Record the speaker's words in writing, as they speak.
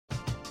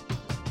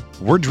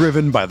We're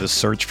driven by the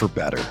search for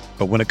better.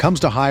 But when it comes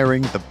to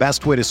hiring, the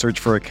best way to search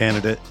for a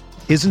candidate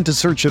isn't to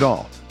search at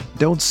all.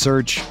 Don't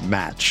search,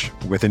 match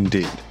with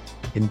Indeed.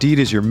 Indeed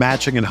is your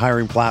matching and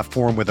hiring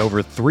platform with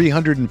over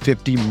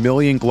 350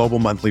 million global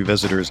monthly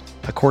visitors,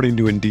 according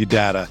to Indeed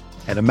data,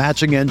 and a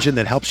matching engine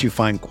that helps you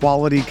find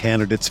quality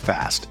candidates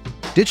fast.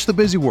 Ditch the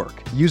busy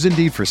work. Use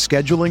Indeed for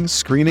scheduling,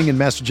 screening, and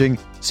messaging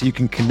so you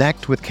can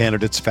connect with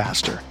candidates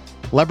faster.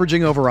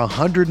 Leveraging over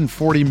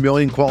 140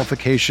 million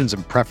qualifications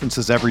and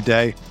preferences every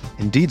day,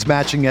 Indeed's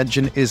matching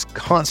engine is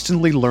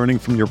constantly learning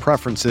from your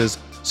preferences,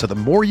 so the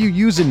more you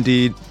use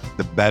Indeed,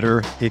 the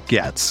better it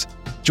gets.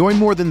 Join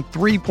more than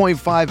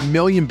 3.5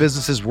 million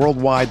businesses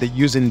worldwide that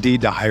use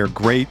Indeed to hire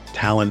great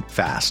talent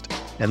fast.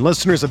 And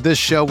listeners of this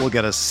show will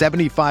get a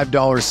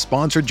 $75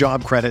 sponsored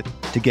job credit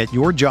to get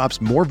your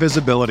jobs more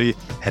visibility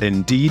at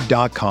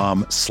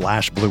Indeed.com/Blue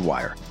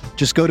Wire.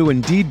 Just go to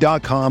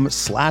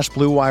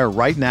Indeed.com/Blue Wire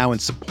right now and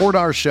support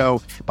our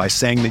show by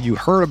saying that you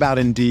heard about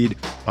Indeed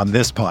on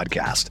this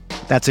podcast.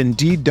 That's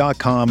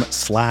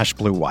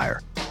Indeed.com/Blue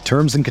Wire.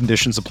 Terms and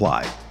conditions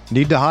apply.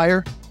 Need to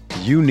hire?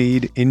 You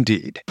need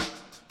Indeed.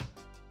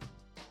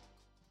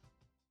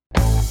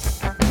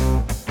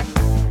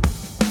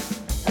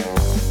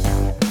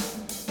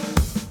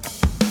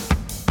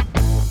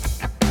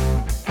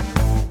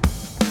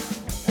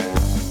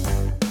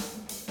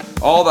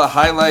 All the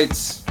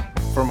highlights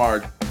from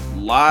our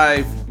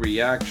live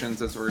reactions.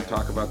 That's what we're going to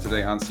talk about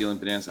today on Stealing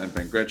Bananas. I'm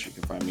Ben Gretsch. You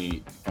can find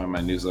my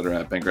newsletter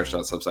at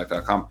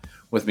bengretsch.substack.com.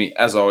 With me,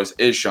 as always,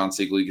 is Sean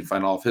Siegel. You can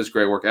find all of his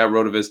great work at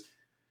Rotoviz.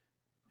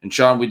 And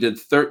Sean, we did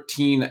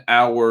 13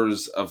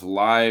 hours of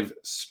live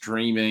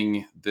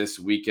streaming this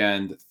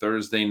weekend,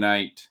 Thursday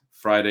night,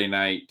 Friday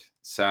night,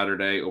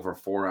 Saturday, over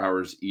 4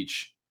 hours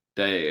each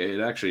day. It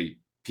actually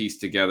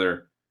pieced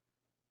together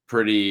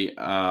pretty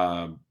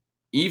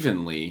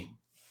evenly.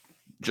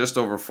 Just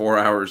over 4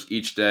 hours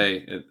each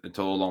day. It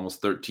totaled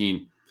almost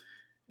 13.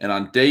 And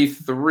on day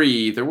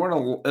 3, there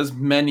weren't as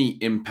many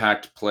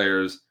impact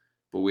players,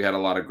 but we had a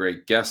lot of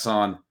great guests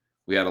on.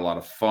 We had a lot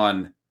of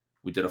fun.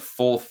 We did a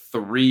full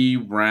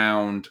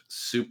 3-round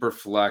super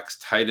flex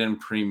tight end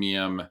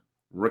premium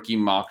rookie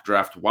mock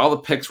draft while the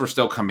picks were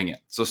still coming in.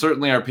 So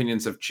certainly our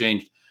opinions have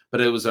changed, but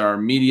it was our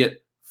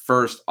immediate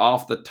first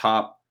off the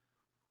top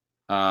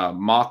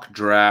mock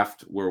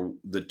draft where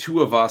the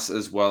two of us,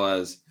 as well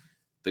as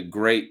the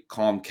great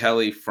Colm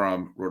Kelly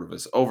from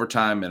Rotoviz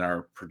Overtime and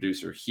our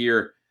producer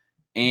here,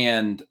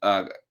 and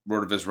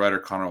Rotoviz writer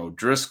Connor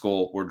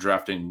O'Driscoll were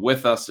drafting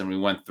with us, and we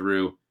went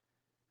through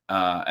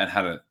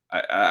and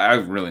I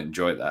really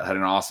enjoyed that. Had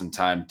an awesome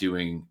time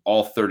doing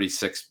all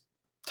 36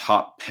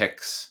 top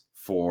picks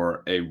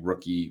for a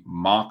rookie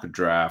mock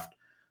draft.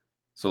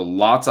 So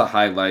lots of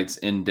highlights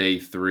in day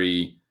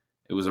 3.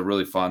 It was a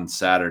really fun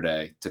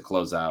Saturday to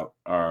close out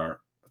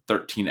our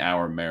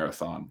 13-hour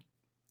marathon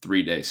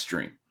 3-day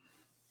stream.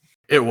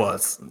 It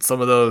was. Some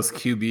of those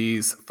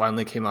QBs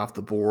finally came off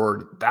the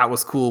board. That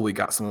was cool. We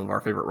got some of our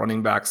favorite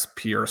running backs.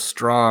 Pierre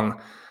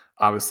Strong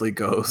obviously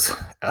goes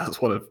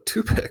as one of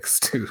 2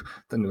 picks to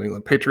the New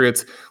England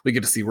Patriots. We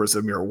get to see where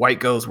Zamir White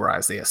goes, where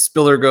Isaiah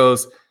Spiller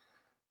goes.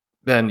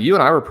 Then you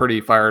and I were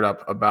pretty fired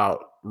up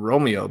about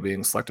Romeo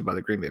being selected by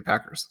the Green Bay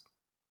Packers.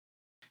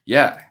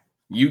 Yeah,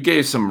 you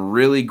gave some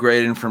really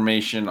great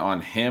information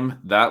on him.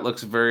 That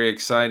looks very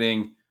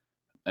exciting.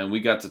 And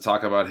we got to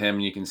talk about him,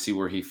 and you can see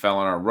where he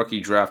fell in our rookie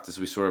draft as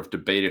we sort of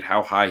debated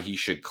how high he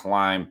should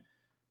climb.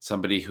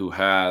 Somebody who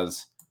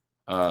has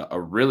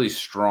a really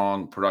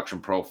strong production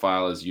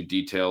profile, as you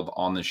detailed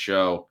on the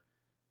show,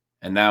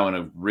 and now in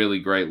a really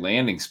great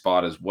landing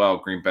spot as well.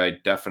 Green Bay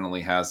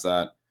definitely has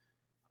that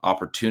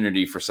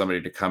opportunity for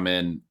somebody to come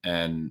in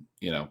and,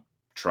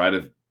 try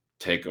to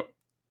take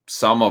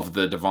some of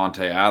the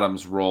Devontae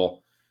Adams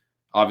role.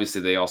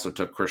 Obviously, they also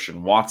took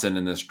Christian Watson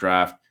in this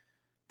draft.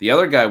 The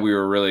other guy we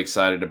were really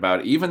excited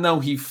about, even though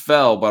he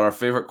fell, but our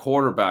favorite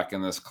quarterback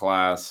in this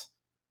class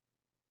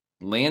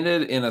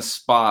landed in a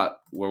spot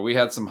where we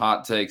had some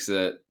hot takes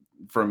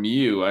from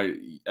you.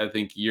 I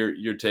think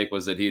your take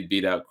was that he'd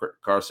beat out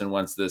Carson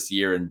Wentz this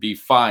year and be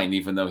fine,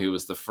 even though he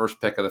was the first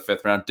pick of the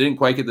 5th round. Didn't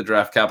quite get the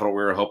draft capital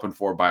we were hoping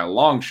for by a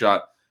long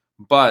shot,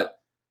 but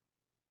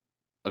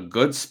a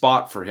good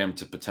spot for him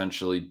to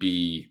potentially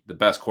be the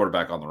best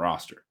quarterback on the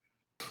roster.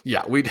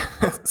 Yeah,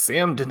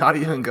 Sam did not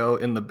even go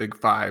in the big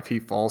 5. He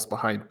falls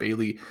behind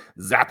Bailey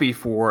Zappi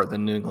for the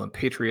New England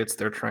Patriots.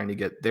 They're trying to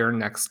get their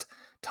next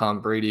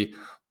Tom Brady.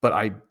 But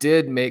I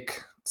did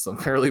make some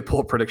fairly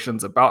bold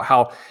predictions about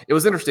how it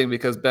was interesting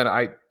because, Ben,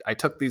 I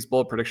took these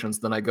bold predictions.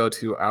 Then I go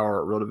to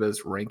our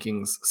Rotoviz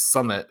Rankings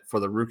Summit for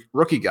the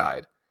rookie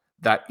guide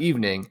that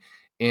evening.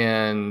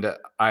 And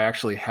I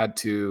actually had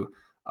to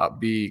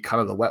be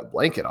kind of the wet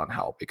blanket on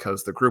Hal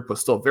because the group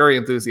was still very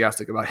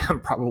enthusiastic about him,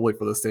 probably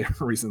for the same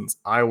reasons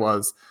I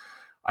was.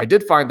 I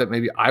did find that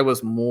maybe I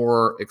was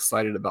more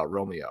excited about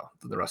Romeo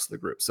than the rest of the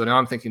group. So now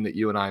I'm thinking that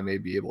you and I may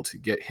be able to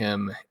get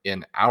him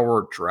in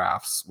our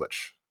drafts,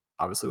 which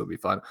obviously would be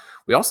fun.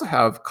 We also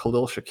have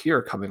Khalil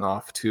Shakir coming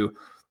off to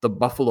the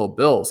Buffalo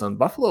Bills. And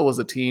Buffalo was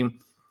a team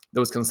that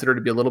was considered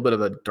to be a little bit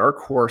of a dark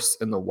horse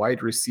in the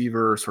wide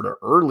receiver sort of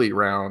early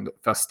round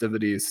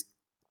festivities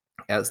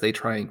as they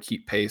try and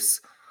keep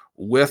pace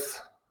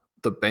with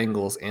the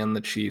Bengals and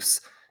the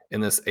Chiefs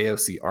in this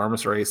AFC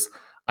arms race.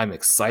 I'm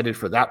excited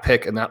for that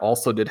pick, and that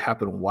also did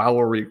happen while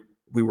we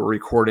were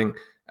recording.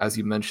 As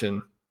you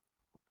mentioned,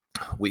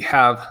 we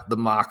have the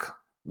mock,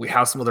 we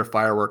have some other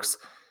fireworks.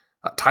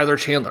 Ty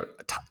Chandler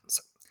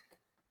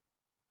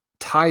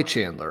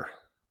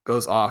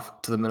goes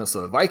off to the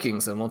Minnesota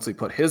Vikings, and once we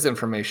put his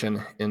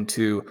information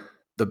into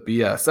the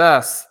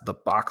BSS, the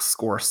box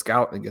score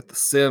scout, and get the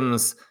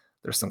sims,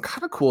 there's some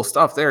kind of cool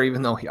stuff there,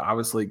 even though he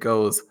obviously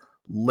goes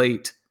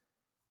late.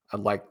 I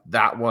like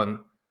that one.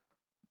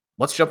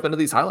 Let's jump into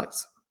these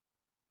highlights.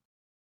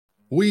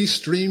 We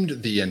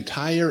streamed the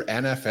entire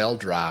NFL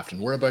draft,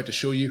 and we're about to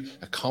show you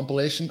a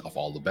compilation of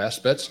all the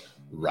best bits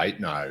right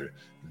now.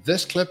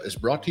 This clip is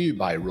brought to you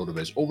by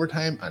RotoViz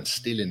Overtime and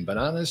Stealing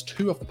Bananas,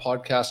 two of the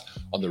podcasts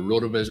on the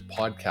RotoViz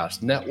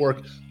Podcast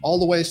Network. All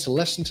the ways to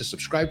listen to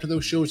subscribe to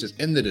those shows is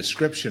in the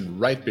description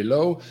right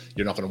below.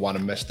 You're not going to want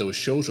to miss those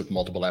shows with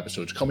multiple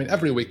episodes coming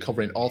every week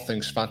covering all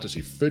things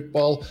fantasy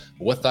football.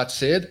 With that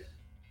said,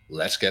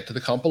 let's get to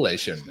the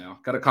compilation. Now,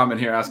 got a comment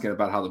here asking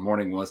about how the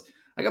morning was.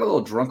 I got a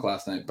little drunk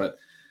last night, but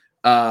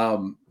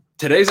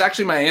today's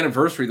actually my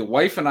anniversary. The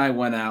wife and I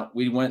went out.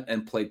 We went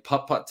and played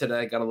putt-putt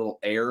today. Got a little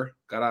air.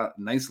 Got a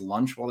nice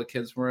lunch while the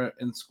kids were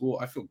in school.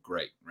 I feel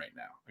great right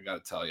now. I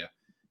got to tell you.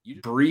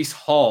 Breece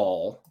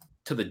Hall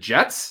to the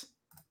Jets?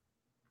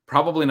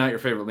 Probably not your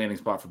favorite landing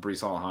spot for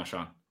Breece Hall, huh,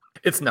 Sean?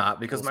 It's not,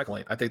 because my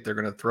point, I think they're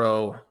going to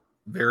throw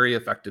very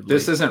effectively.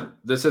 This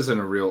isn't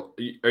a real.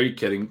 Are you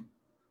kidding,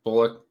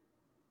 Bullock?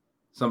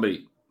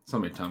 Somebody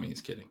tell me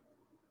he's kidding.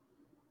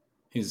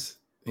 He's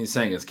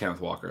saying it's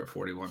Kenneth Walker at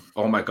 41.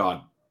 Oh my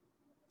God.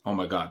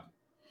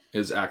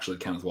 It's actually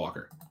Kenneth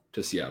Walker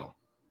to Seattle.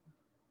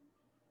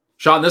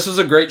 Sean, this was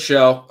a great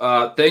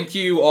show. Thank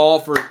you all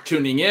for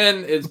tuning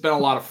in. It's been a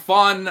lot of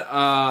fun.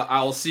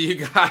 I will see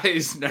you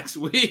guys next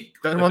week.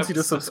 Ben wants you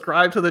to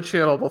subscribe to the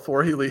channel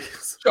before he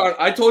leaves. Sean,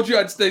 I told you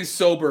I'd stay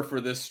sober for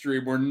this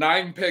stream. We're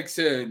 9 picks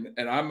in,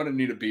 and I'm going to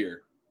need a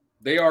beer.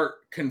 They are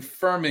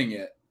confirming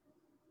it.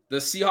 The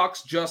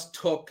Seahawks just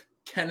took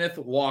Kenneth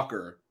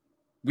Walker.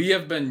 We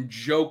have been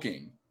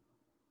joking.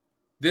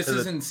 This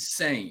is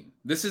insane.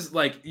 This is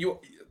like you.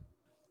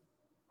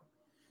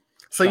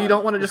 So you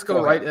don't want to just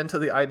go right into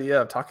the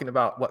idea of talking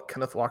about what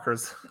Kenneth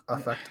Walker's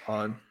effect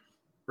on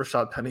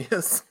Rashad Penny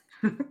is?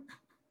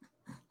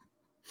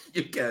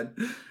 You can.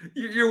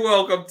 You're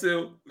welcome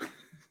to.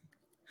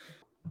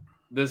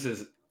 This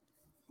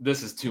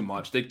is too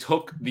much. They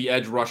took the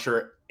edge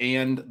rusher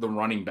and the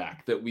running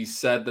back that we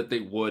said that they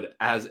would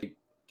as a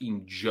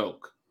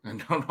joke. I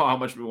don't know how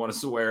much we want to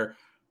swear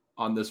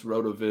on this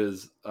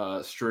RotoViz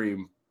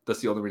stream. That's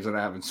the only reason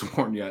I haven't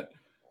sworn yet.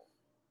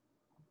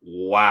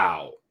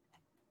 Wow.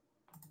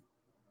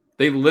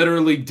 They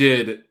literally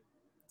did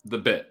the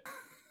bit.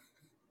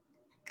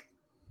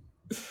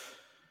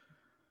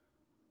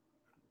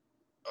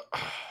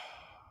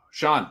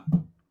 Sean,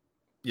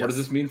 Yes. What does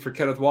this mean for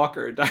Kenneth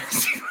Walker at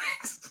Dynasty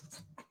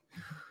Leagues?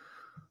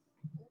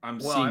 I'm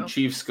seeing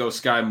Chiefs go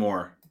Sky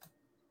Moore.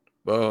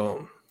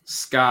 Boom.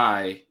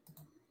 Sky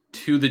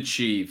to the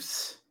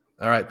Chiefs.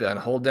 All right, Ben,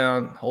 hold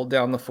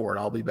down the fort.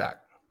 I'll be back.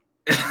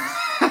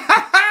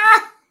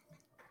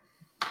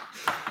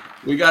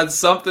 We got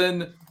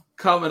something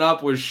coming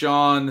up with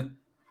Sean.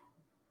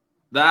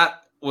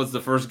 That was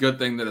the first good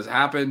thing that has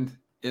happened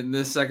in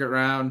this second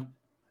round.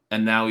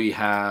 And now we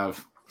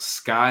have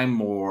Sky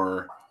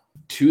Moore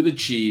to the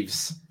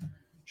Chiefs.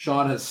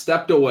 Sean has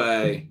stepped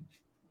away.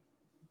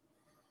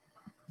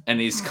 And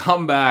he's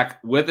come back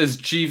with his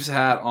Chiefs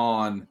hat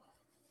on.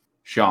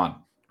 Sean,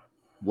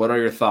 what are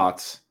your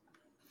thoughts?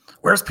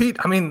 Where's Pete?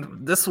 I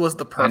mean, this was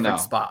the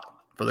perfect spot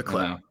for the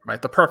clip,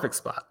 right? The perfect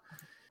spot.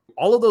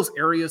 All of those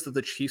areas that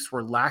the Chiefs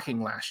were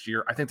lacking last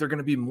year, I think they're going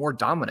to be more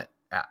dominant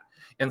at.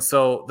 And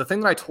so the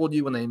thing that I told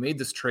you when they made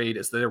this trade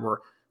is that there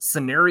were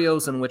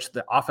scenarios in which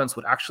the offense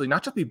would actually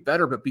not just be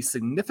better, but be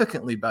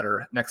significantly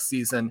better next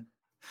season.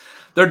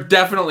 They're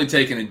definitely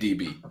taking a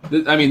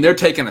DB. I mean, they're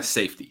taking a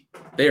safety.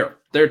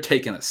 They're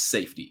taking a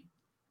safety.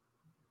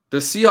 The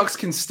Seahawks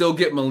can still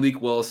get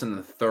Malik Willis in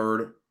the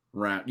third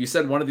round. You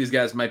said one of these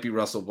guys might be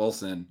Russell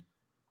Wilson.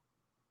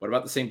 What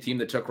about the same team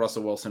that took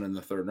Russell Wilson in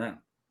the third round?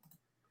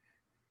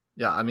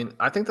 Yeah, I mean,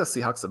 I think the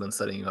Seahawks have been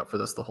setting you up for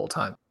this the whole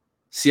time.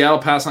 Seattle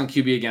pass on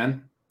QB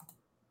again.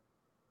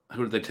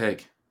 Who did they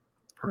take?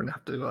 We're going to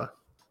have to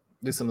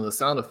do some of the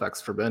sound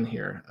effects for Ben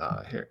here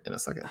in a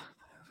second.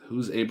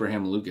 Who's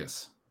Abraham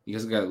Lucas? You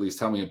guys got to at least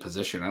tell me a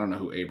position. I don't know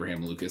who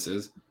Abraham Lucas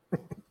is.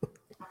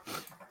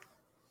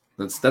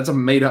 That's a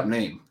made-up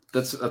name.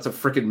 That's a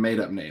freaking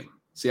made-up name.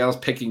 Seattle's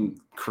picking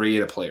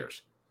creative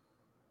players.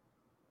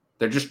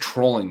 They're just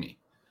trolling me.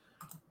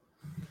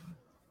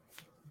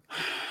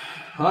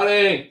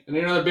 Honey, I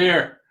need another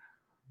beer.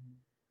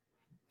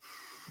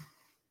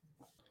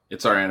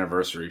 It's our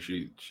anniversary.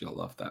 She'll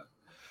love that.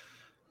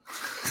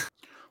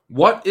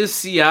 What is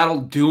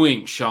Seattle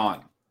doing,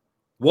 Sean?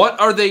 What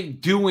are they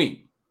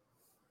doing?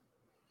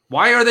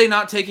 Why are they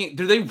not taking?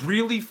 Do they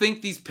really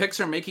think these picks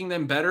are making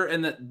them better,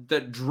 and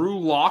that Drew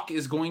Lock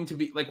is going to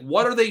be like?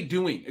 What are they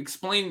doing?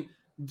 Explain.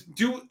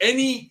 Do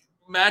any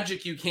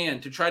magic you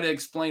can to try to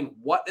explain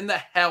what in the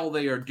hell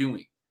they are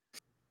doing.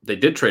 They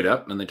did trade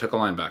up and they took a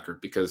linebacker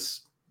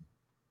because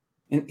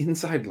an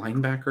inside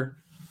linebacker.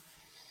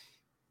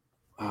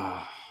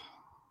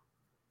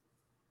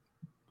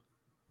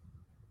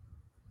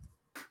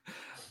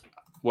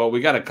 Well, we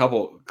got a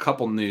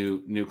couple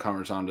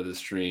newcomers onto the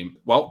stream.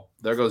 Well,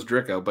 there goes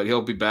Dricko, but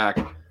he'll be back.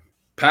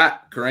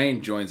 Pat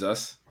Crane joins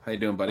us. How you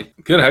doing, buddy?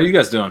 Good. How you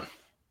guys doing?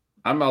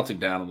 I'm melting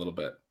down a little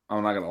bit.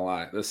 I'm not gonna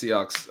lie. The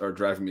Seahawks are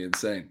driving me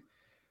insane.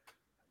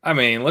 I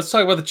mean, let's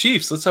talk about the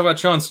Chiefs. Let's talk about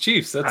Sean's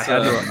Chiefs. I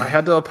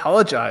had to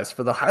apologize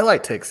for the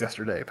highlight takes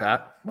yesterday,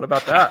 Pat. What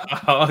about that?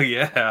 Oh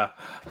yeah.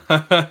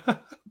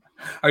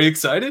 Are you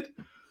excited?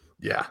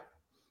 Yeah.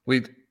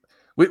 We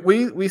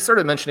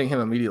started mentioning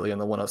him immediately in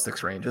the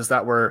 106 range. Is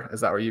that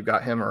where you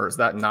got him, or is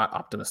that not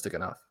optimistic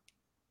enough?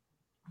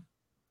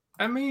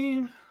 I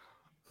mean,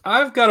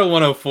 I've got a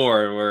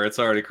 104 where it's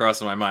already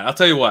crossing my mind. I'll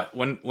tell you what,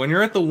 when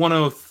you're at the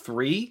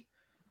 103,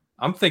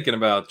 I'm thinking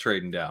about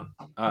trading down.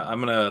 I'm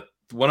gonna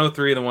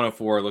 103 and the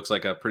 104 looks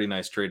like a pretty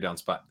nice trade down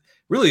spot.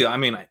 Really, I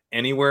mean,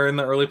 anywhere in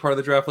the early part of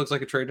the draft looks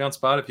like a trade down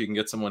spot if you can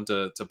get someone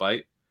to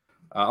bite.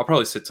 I'll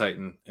probably sit tight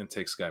and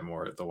take Sky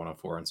Moore at the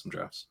 104 in some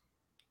drafts.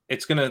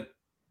 It's gonna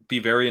be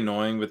very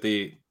annoying, but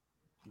the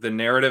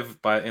narrative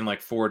in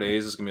like 4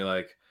 days is gonna be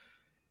like,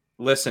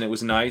 listen, it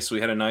was nice.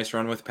 We had a nice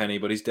run with Penny,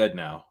 but he's dead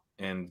now,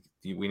 and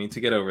we need to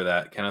get over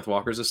that. Kenneth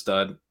Walker's a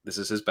stud. This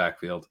is his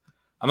backfield.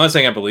 I'm not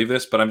saying I believe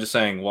this, but I'm just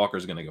saying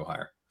Walker's going to go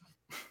higher.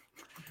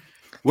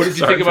 What did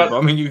you think about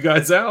bumming you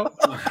guys out?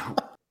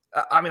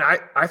 I mean,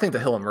 I think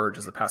that he'll emerge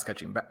as a pass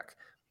catching back,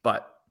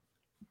 but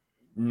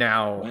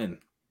now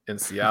in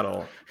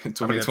Seattle, in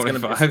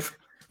 2025,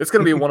 it's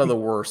going to be one of the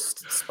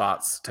worst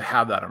spots to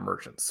have that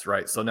emergence,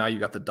 right? So now you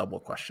got the double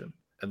question,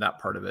 and that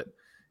part of it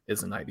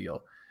isn't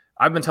ideal.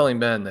 I've been telling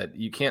Ben that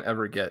you can't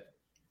ever get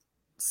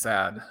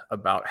sad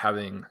about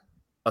having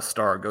a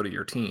star go to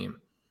your team.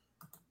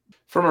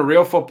 From a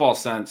real football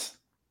sense,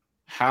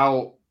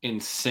 how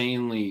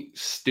insanely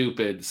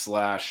stupid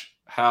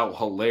 / how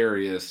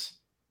hilarious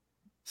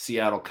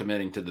Seattle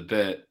committing to the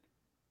bit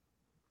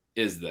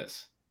is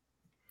this?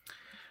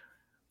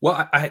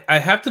 Well, I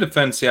have to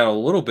defend Seattle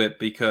a little bit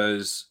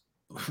because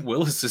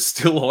Willis is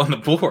still on the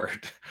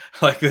board.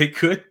 Like they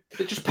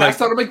just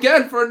passed on him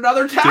again for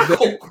another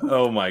tackle.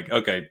 Oh my.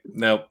 Okay.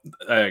 No,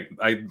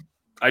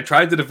 I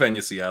tried to defend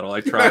you, Seattle.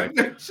 I tried.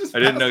 I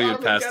didn't know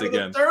you'd passed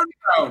again. Third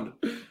round.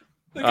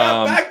 They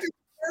got back to the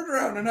third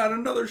round and had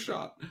another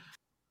shot.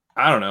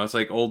 I don't know. It's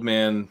like old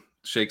man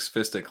shakes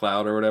fist at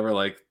cloud or whatever.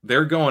 Like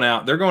they're going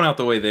out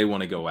the way they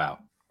want to go out.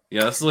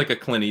 Yeah, this is like a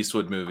Clint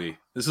Eastwood movie.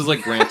 This is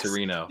like Gran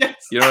Torino.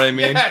 Yes, you know what I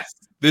mean? Yes,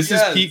 this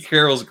is Pete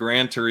Carroll's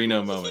Gran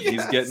Torino moment. Yes.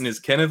 He's getting his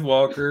Kenneth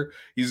Walker.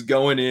 He's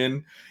going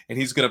in and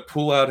he's gonna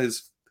pull out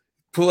his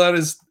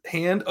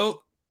hand.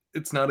 Oh,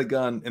 it's not a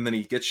gun, and then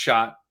he gets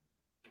shot.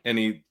 And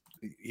he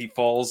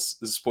falls.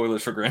 This is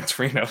spoilers for Gran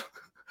Torino.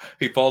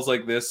 He falls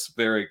like this,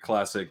 very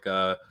classic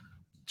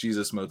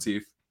Jesus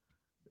motif.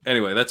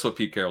 Anyway, that's what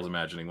Pete Carroll's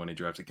imagining when he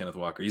drafted Kenneth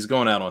Walker. He's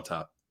going out on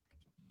top.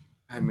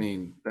 I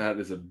mean, that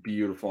is a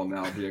beautiful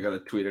analogy. I got to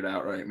tweet it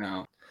out right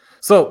now.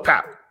 So,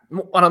 Pat,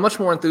 on a much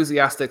more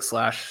enthusiastic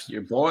 /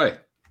 your boy,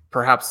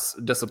 perhaps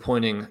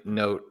disappointing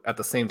note at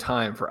the same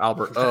time for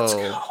Albert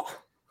O.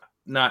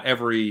 Not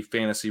every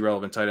fantasy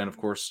relevant tight end, of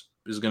course,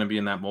 is going to be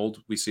in that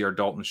mold. We see our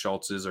Dalton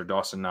Schultzes, our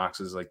Dawson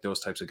Knoxes, like those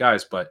types of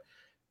guys. But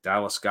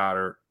Dallas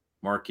Goedert,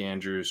 Mark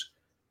Andrews,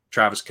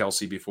 Travis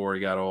Kelce before he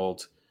got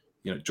old,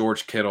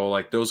 George Kittle,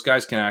 like those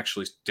guys can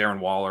actually, Darren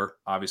Waller,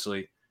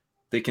 obviously,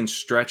 they can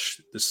stretch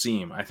the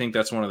seam. I think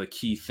that's one of the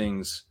key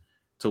things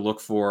to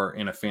look for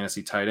in a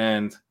fantasy tight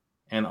end.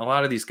 And a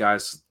lot of these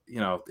guys,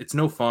 it's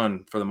no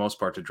fun for the most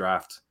part to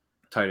draft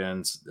tight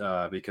ends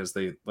because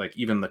they like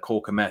even the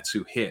Cole Kmets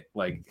who hit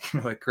like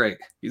great,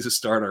 he's a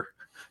starter.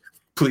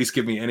 Please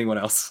give me anyone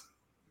else.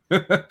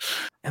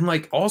 And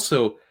like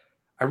also,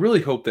 I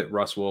really hope that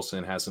Russ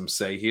Wilson has some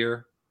say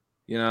here.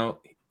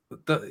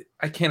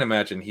 I can't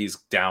imagine he's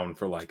down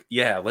for like,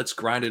 yeah, let's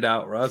grind it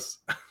out, Russ.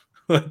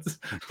 let's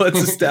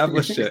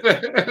establish it.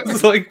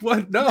 It's like,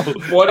 what? No.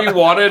 What he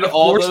wanted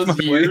all those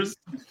years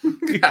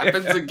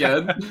happens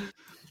again.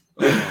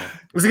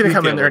 Was he going to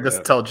come in there and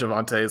just tell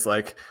Javonte, is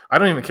like, I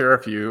don't even care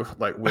if you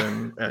like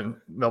win and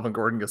Melvin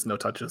Gordon gets no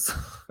touches.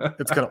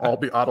 It's going to all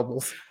be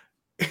audibles.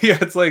 Yeah,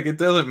 it's like, it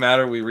doesn't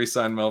matter we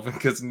re-sign Melvin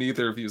because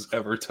neither of you's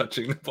ever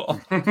touching the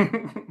ball.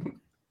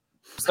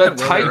 The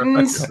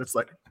Titans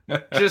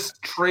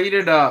just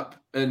traded up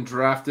and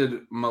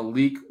drafted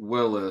Malik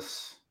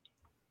Willis.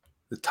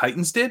 The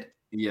Titans did?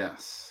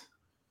 Yes.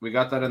 We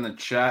got that in the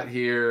chat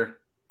here.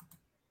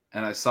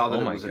 And I saw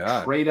that it was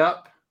a trade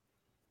up.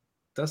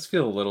 It does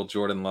feel a little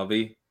Jordan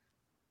Lovey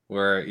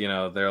where,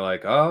 they're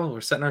like, oh,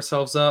 we're setting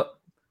ourselves up.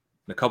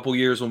 In a couple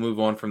years, we'll move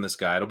on from this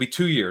guy. It'll be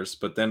 2 years,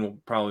 but then we'll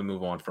probably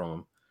move on from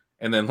him.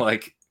 And then,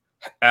 like,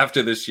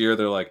 after this year,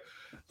 they're like,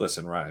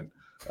 listen, Ryan,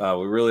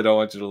 We really don't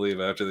want you to leave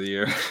after the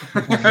year.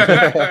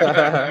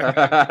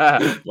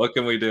 What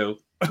can we do?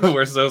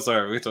 We're so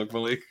sorry we took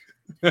Malik.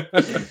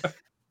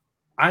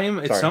 I am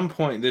at some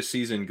point this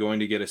season going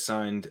to get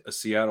assigned a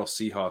Seattle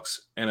Seahawks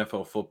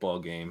NFL football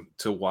game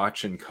to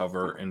watch and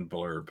cover and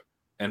blurb.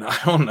 And I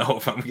don't know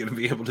if I'm going to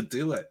be able to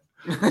do it.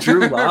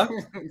 Drew Lock?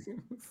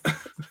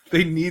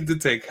 They need to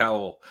take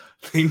Howell.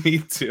 They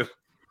need to.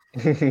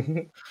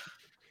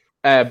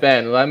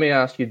 Ben, let me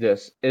ask you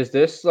this. Is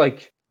this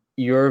like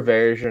your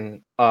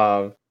version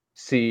of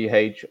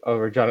CEH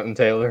over Jonathan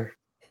Taylor?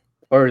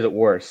 Or is it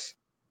worse?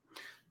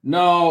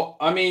 No,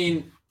 I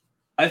mean,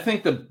 I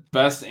think the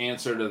best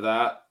answer to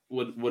that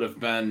would have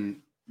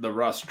been the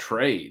Russ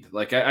trade.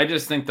 Like, I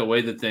just think the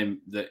way that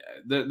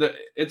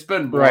it's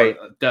been right.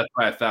 Death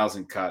by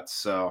 1,000 cuts.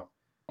 So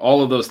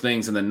all of those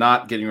things, and then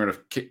not getting rid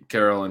of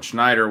Carroll and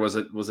Schneider was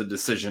a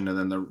decision, and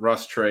then the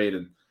Russ trade,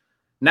 and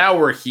now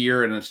we're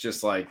here, and it's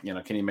just like, you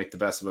know, can you make the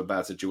best of a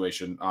bad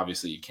situation?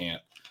 Obviously, you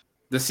can't.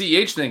 The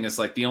CH thing is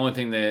like the only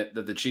thing that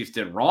the Chiefs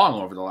did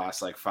wrong over the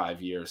last like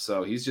 5 years.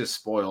 So he's just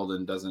spoiled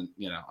and doesn't,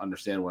 you know,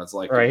 understand what it's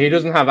like. Right. He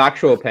doesn't have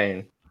actual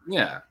pain.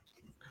 Yeah.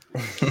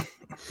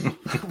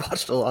 I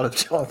watched a lot of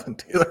Jonathan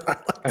Taylor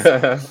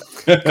highlights.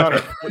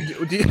 Connor,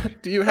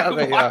 do you have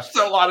watched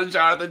a lot of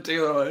Jonathan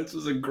Taylor? This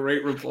was a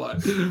great reply.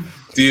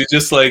 Do you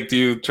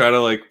try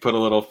to like put a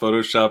little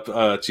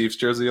Photoshop Chiefs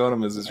jersey on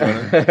him as his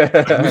runner?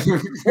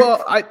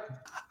 Well,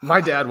 my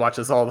dad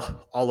watches all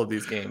of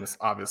these games,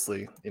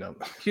 obviously, you know,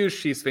 huge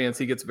Chiefs fans.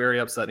 He gets very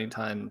upset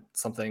anytime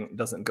something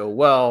doesn't go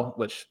well,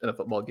 which in a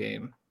football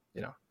game,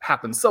 you know,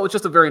 happens. So it's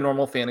just a very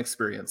normal fan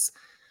experience.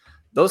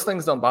 Those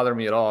things don't bother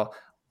me at all.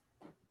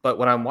 But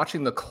when I'm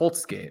watching the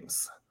Colts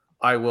games,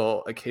 I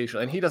will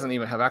occasionally, and he doesn't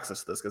even have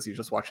access to this because he's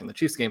just watching the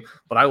Chiefs game,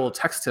 but I will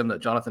text him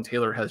that Jonathan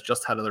Taylor has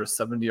just had another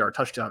 70-yard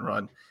touchdown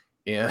run,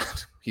 and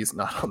he's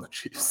not on the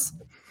Chiefs.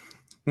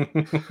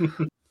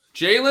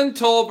 Jalen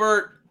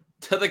Tolbert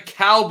to the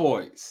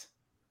Cowboys.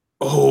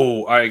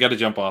 Oh, I got to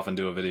jump off and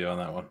do a video on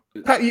that one.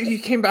 Pat, you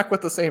came back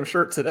with the same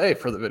shirt today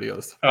for the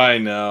videos. I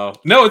know.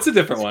 No, it's a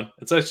different one.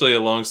 It's actually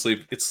a long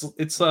sleeve. It's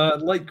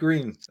light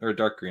green or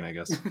dark green, I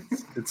guess.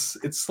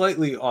 It's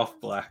slightly off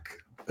black.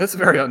 It's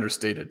very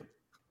understated.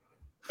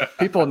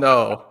 People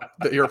know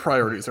that your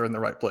priorities are in the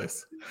right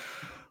place.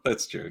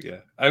 That's true. Yeah.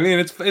 I mean,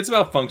 it's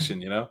about function,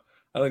 you know.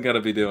 I don't got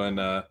to be doing.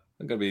 I'm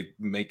gonna be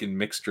making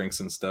mixed drinks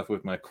and stuff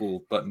with my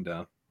cool button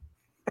down.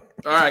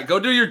 All right, go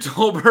do your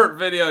Tolbert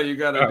video. You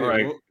got to do.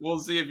 Right. We'll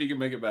see if you can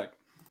make it back.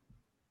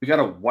 We got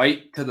a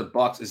White to the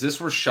Bucks. Is this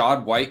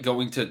Rachaad White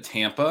going to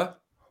Tampa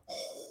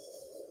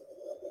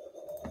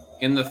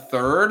in the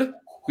third?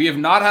 We have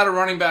not had a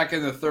running back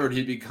in the third.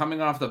 He'd be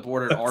coming off the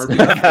board at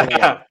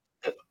RB4.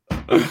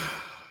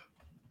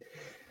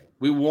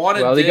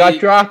 He got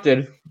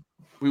drafted.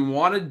 We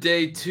wanted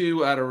day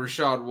 2 out of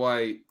Rachaad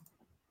White.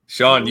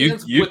 Sean, you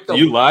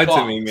lied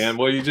to me, man.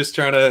 Well, you just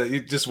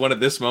wanted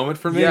this moment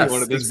for me? Yes, you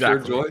wanted this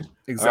exactly. pure joy?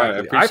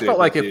 Exactly. Right, I felt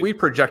like if we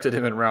projected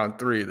him in round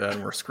 3,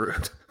 then we're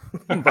screwed.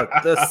 But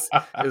this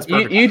is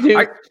perfect. You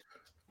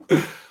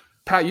do.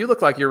 Pat, you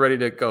look like you're ready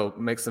to go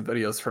make some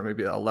videos for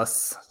maybe a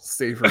less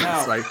savory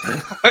site.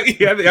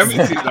 Yeah, I mean,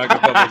 he's not going to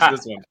publish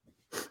this one.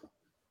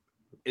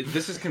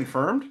 This is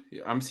confirmed?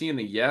 I'm seeing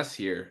the yes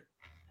here.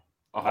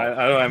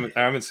 I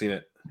haven't seen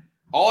it.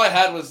 All I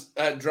had was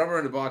Drummer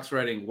in the Box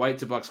writing White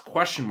to Bucks ?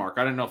 I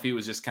didn't know if he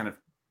was just kind of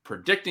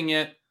predicting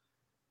it.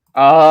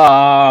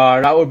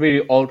 That would be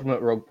the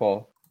ultimate rug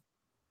pull.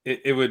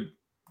 It would.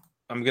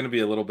 I'm going to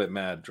be a little bit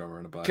mad, Drummer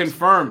in the Box.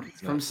 Confirmed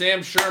from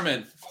Sam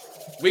Sherman.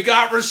 We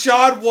got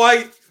Rachaad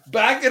White.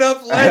 Back it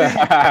up,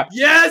 Lenny.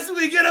 Yes,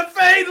 we get a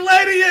fade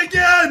Lenny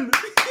again.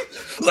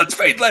 Let's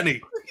fade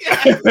Lenny.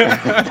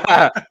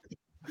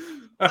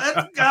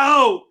 Let's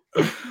go.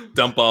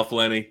 Dump off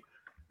Lenny.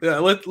 Yeah,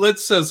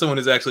 let's someone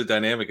who's actually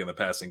dynamic in the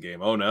passing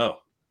game. Oh no,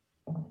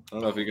 I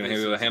don't know if you're going to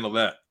be able to handle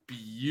that.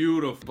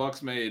 Beautiful.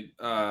 Bucks made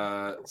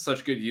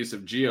such good use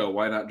of Gio.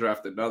 Why not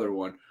draft another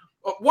one?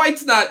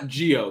 White's not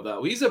Gio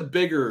though. He's a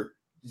bigger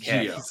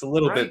Gio. Yeah, he's a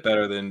little bit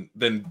better than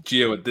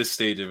Gio at this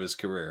stage of his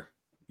career.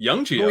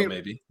 Young Gio,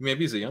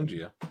 maybe he's a young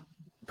Gio.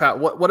 Pat,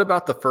 what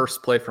about the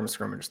first play from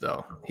scrimmage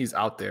though? He's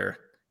out there.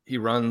 He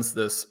runs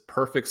this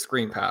perfect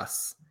screen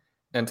pass,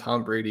 and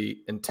Tom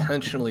Brady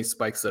intentionally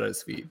spikes it at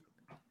his feet.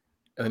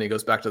 And then he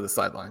goes back to the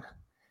sideline.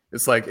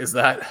 It's like,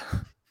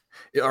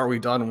 are we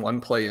done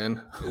one play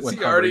in? Is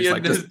he already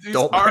in this?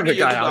 Don't bring the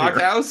guy out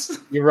here.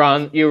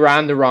 You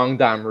ran the wrong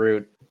damn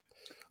route.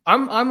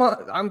 I'm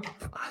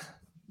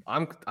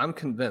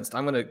convinced.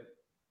 I'm going to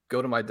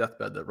go to my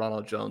deathbed that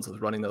Ronald Jones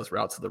was running those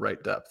routes to the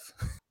right depth.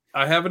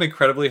 I have an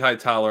incredibly high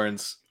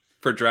tolerance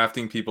for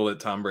drafting people that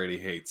Tom Brady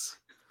hates.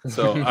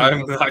 So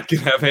I'm not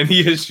going to have any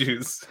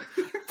issues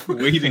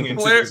wading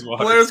into these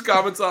waters. Blair's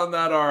comments on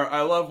that are, I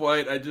love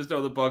White. I just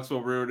know the Bucks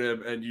will ruin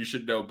him, and you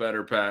should know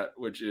better, Pat,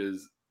 which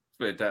is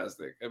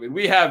fantastic. I mean,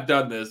 we have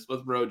done this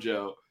with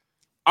Rojo.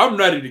 I'm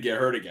ready to get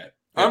hurt again.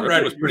 I'm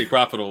ready. It was pretty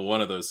profitable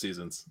one of those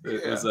seasons.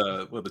 It was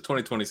the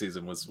 2020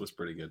 season was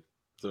pretty good.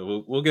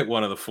 So we'll get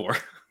one of the 4.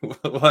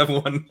 We'll have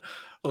a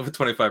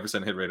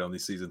 25% hit rate on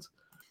these seasons.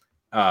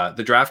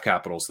 the draft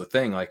capital's the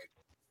thing. Like,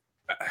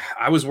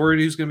 I was worried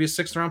he was going to be a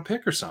 6th round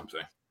pick or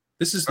something.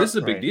 This is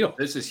a big deal.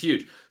 This is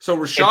huge. So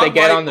they Rashad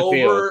get White on the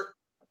field.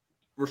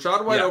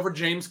 Rashad White over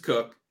James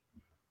Cook.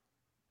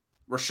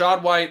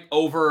 Rashad White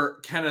over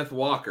Kenneth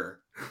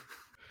Walker.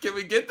 Can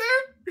we get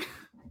there?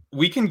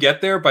 We can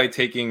get there by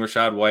taking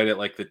Rashad White at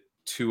like the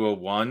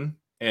 201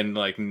 and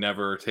like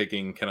never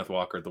taking Kenneth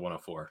Walker at the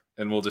 104,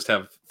 and we'll just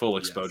have full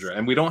exposure. Yes.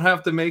 And we don't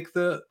have to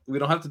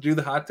do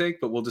the hot take,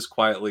 but we'll just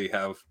quietly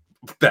have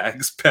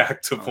bags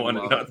packed of one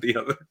and not the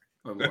other.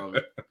 I love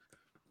it.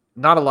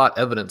 Not a lot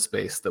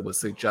evidence-based that would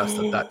suggest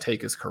that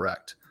take is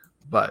correct.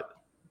 But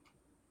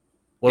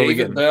what are we David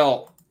getting?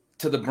 Bell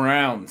to the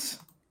Browns.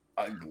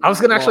 I was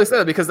going to actually say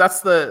that because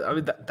that's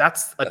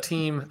that's a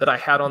team that I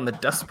had on the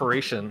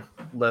desperation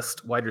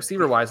list wide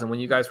receiver wise. And when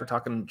you guys were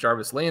talking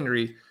Jarvis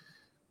Landry,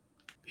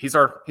 he's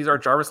our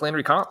Jarvis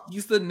Landry comp.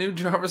 He's the new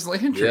Jarvis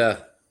Landry. Yeah,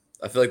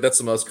 I feel like that's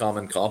the most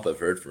common comp I've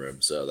heard from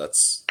him. So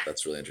that's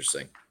really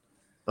interesting.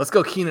 Let's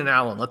go Keenan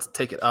Allen. Let's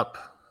take it up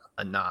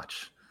a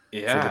notch.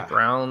 Yeah. So the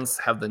Browns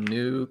have the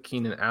new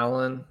Keenan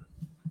Allen.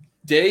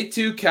 Day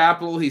 2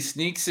 capital. He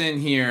sneaks in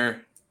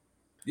here.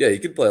 Yeah,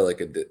 you could play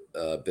like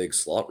a big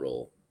slot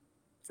role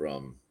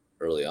from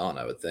early on,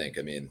 I would think.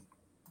 I mean,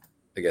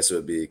 I guess it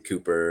would be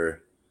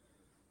Cooper,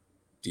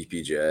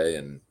 DPJ,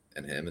 and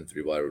him in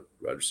 3 wide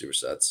receiver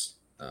sets.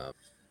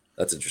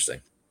 That's interesting.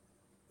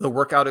 The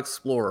Workout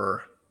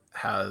Explorer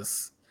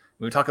has,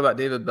 when we talk about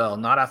David Bell,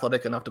 not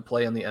athletic enough to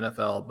play in the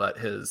NFL, but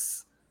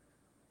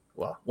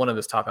one of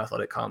his top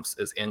athletic comps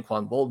is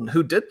Anquan Boldin,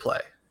 who did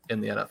play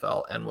in the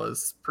NFL and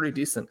was pretty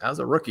decent as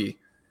a rookie.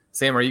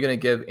 Sam, are you going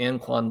to give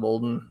Anquan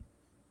Boldin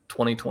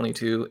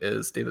 2022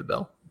 is David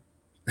Bell?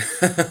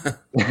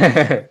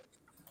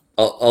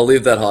 I'll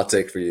leave that hot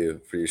take for you,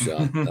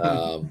 Sean.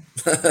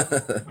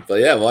 But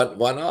yeah,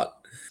 why not?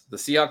 The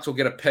Seahawks will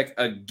get a pick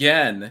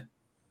again.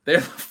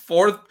 They're the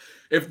 4th.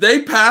 If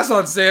they pass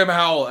on Sam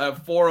Howell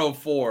at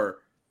 404,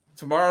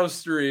 tomorrow's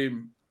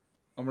stream,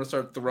 I'm going to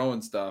start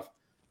throwing stuff.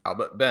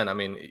 But Ben, I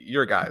mean,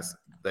 your guys,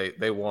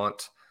 they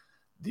want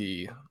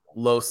the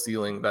low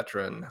ceiling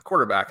veteran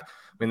quarterback.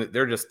 I mean,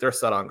 they're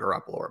set on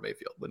Garoppolo or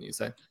Mayfield, wouldn't you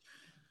say?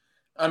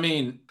 I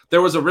mean,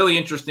 there was a really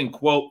interesting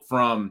quote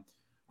from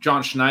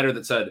John Schneider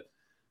that said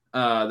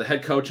the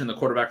head coach and the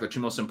quarterback are the 2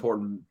 most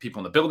important people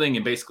in the building,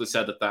 and basically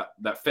said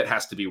that fit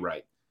has to be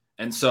right.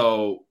 And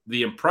so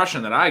the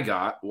impression that I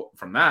got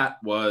from that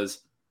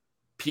was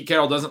Pete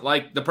Carroll doesn't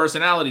like the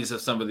personalities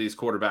of some of these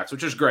quarterbacks,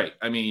 which is great.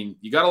 I mean,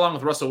 you got along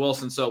with Russell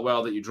Wilson so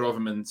well that you drove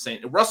him insane.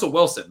 Russell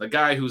Wilson, the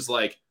guy who's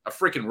like a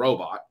freaking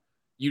robot,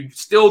 you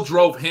still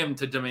drove him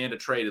to demand a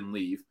trade and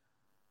leave.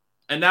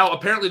 And now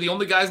apparently the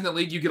only guys in the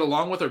league you get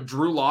along with are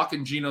Drew Lock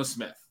and Geno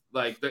Smith.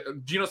 Like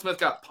Geno Smith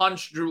got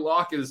punched. Drew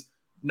Lock is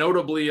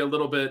notably a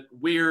little bit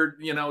weird.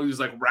 You know, he was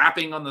like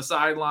rapping on the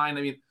sideline.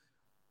 I mean,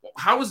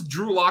 how is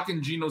Drew Lock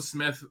and Geno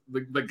Smith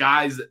the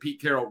guys that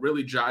Pete Carroll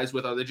really jives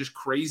with? Are they just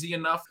crazy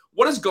enough?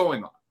 What is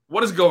going on?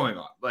 What is going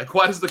on? Like,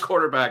 why does the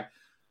quarterback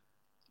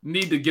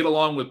need to get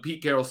along with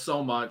Pete Carroll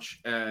so much?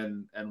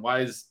 And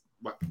why is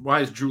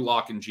Drew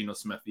Lock and Geno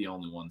Smith the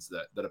only ones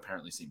that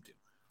apparently seem to?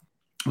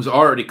 It was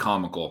already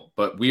comical,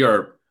 but we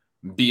are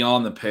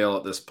beyond the pale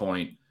at this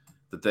point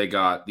that they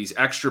got these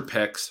extra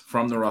picks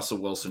from the Russell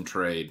Wilson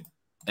trade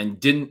and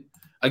didn't.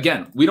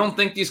 Again, we don't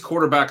think these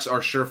quarterbacks are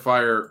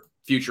surefire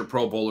future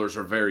Pro Bowlers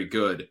or very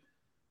good.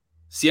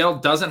 Seattle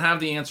doesn't have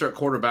the answer at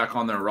quarterback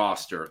on their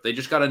roster. They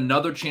just got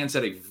another chance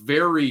at a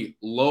very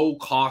low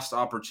cost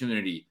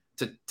opportunity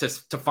to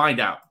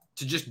find out,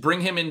 to just bring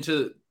him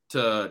into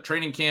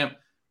training camp,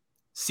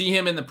 see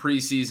him in the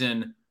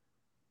preseason,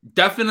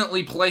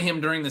 definitely play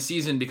him during the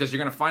season, because you're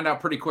going to find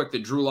out pretty quick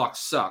that Drew Lock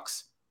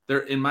sucks.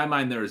 In my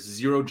mind, there is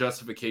zero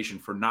justification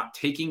for not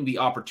taking the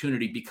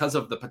opportunity because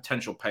of the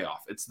potential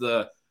payoff. It's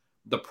the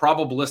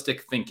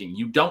probabilistic thinking.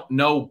 You don't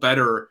know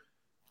better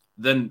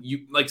than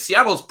you. Like,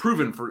 Seattle has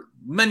proven for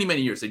many,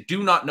 many years, they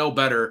do not know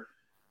better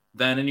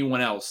than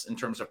anyone else in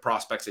terms of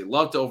prospects. They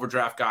love to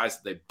overdraft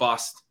guys. They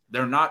bust.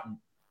 They're not,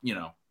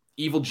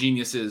 evil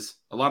geniuses.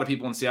 A lot of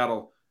people in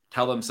Seattle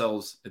tell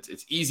themselves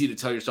it's easy to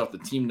tell yourself the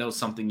team knows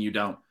something you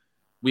don't.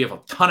 We have a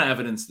ton of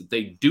evidence that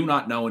they do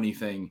not know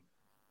anything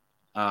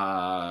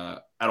at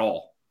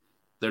all.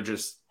 They're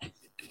just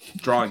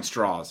drawing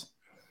straws.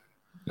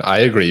 I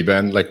agree,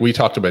 Ben. Like, we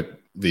talked about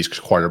these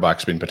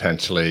quarterbacks being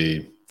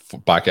potentially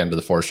back end of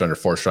the first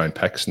round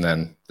picks, and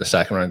then the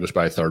second round goes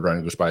by, third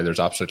round goes by. There's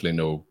absolutely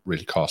no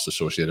real cost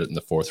associated in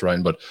the fourth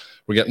round. But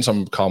we're getting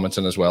some comments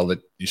in as well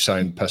that you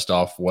sound pissed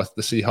off with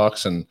the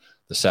Seahawks, and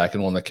the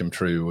second one that came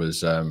through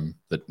was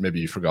that maybe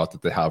you forgot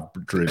that they have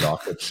Drew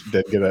Lock, which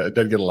did get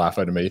a laugh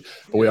out of me.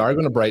 But we are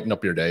going to brighten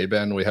up your day,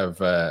 Ben. We have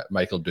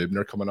Michael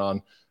Dubner coming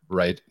on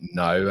right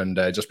now, and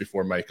just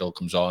before Michael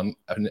comes on,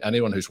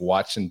 anyone who's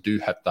watching, do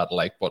hit that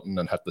like button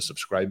and hit the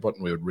subscribe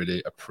button. We would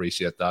really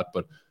appreciate that.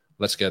 But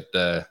let's get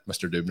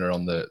Mr. Dubner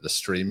on the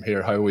stream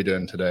here. How are we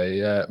doing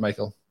today,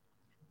 Michael?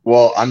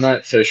 Well, I'm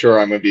not so sure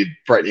I'm going to be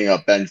brightening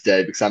up Ben's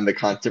day because I'm the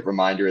constant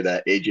reminder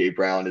that AJ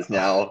Brown is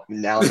now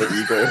the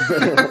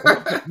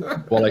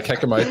Eagle. Will I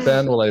kick him out,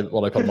 Ben? Will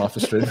I put him off the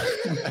stream?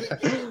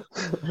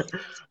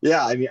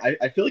 Yeah, I mean,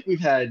 I feel like we've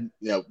had,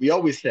 we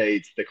always say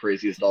it's the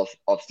craziest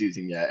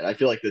off-season yet, and I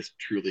feel like this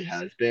truly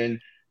has been.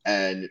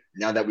 And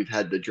now that we've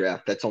had the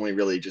draft, that's only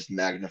really just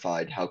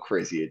magnified how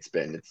crazy it's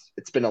been.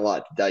 It's been a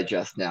lot to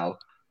digest now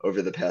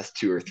over the past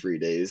 2 or 3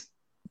 days.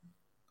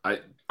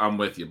 I'm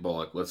with you,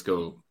 Bullock. Let's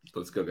go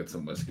get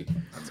some whiskey.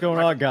 What's going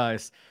on,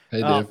 guys?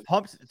 Hey, Dave.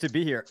 Pumped to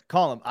be here.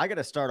 Colin, I got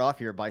to start off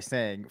here by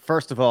saying,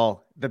 first of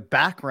all, the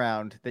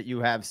background that you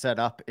have set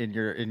up in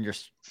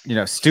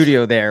your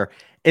studio there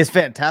is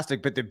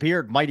fantastic, but the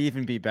beard might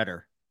even be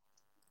better.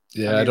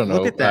 Yeah, I don't know.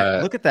 Look at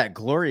that. Look at that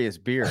glorious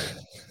beard.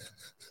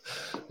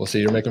 Well, see,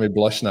 you're making me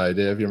blush now,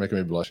 Dave. You're making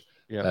me blush.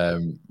 Yeah.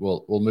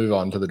 We'll move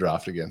on to the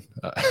draft again.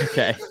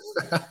 Okay.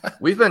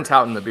 We've been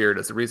touting the beard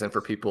as a reason for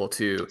people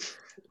to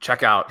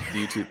check out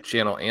the YouTube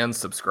channel and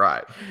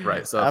subscribe,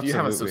 right? So if you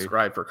haven't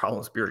subscribed for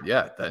Colin's beard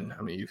yet, then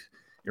I mean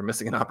you're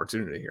missing an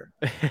opportunity here.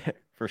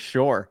 For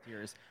sure.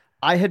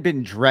 I had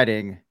been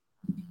dreading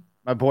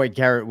my boy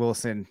Garrett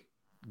Wilson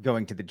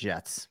going to the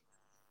Jets.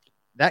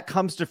 That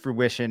comes to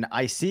fruition.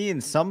 I see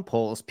in some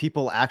polls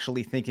people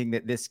actually thinking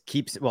that this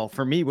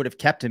for me would have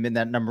kept him in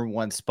that number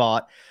 1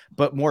 spot,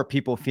 but more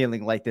people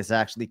feeling like this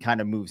actually kind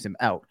of moves him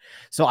out.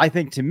 So I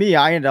think to me,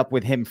 I end up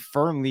with him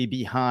firmly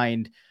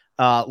behind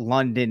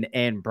London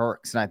and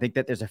Burks. And I think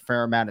that there's a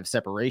fair amount of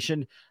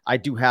separation. I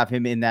do have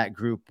him in that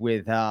group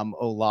with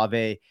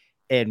Olave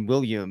and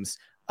Williams.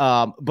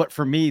 But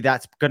for me,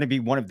 that's going to be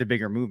one of the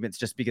bigger movements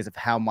just because of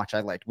how much I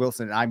liked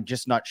Wilson. And I'm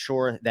just not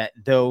sure that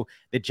though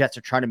the Jets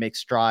are trying to make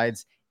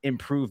strides,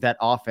 improve that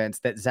offense,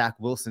 that Zach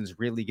Wilson's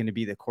really going to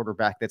be the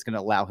quarterback that's going to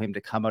allow him to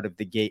come out of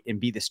the gate and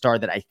be the star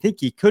that I think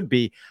he could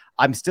be.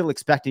 I'm still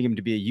expecting him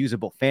to be a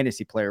usable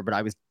fantasy player, but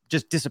I was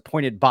just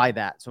disappointed by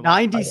that. So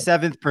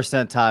 97th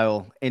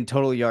percentile in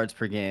total yards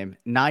per game,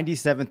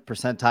 97th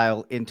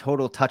percentile in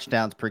total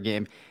touchdowns per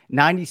game,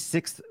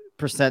 96th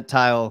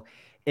percentile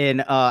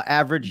in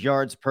average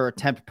yards per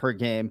attempt per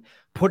game,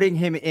 putting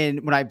him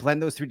in, when I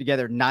blend those three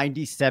together,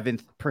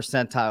 97th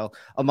percentile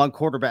among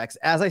quarterbacks.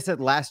 As I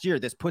said last year,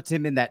 this puts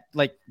him in that,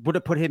 would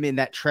have put him in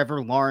that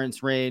Trevor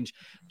Lawrence range,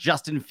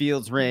 Justin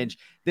Fields range.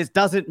 This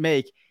doesn't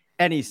make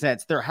any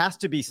sense. There has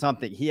to be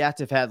something. He has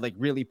to have had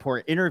really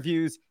poor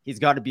interviews. He's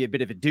got to be a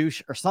bit of a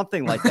douche or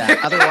something like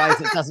that. Otherwise,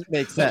 it doesn't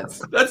make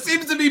sense. That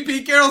seems to be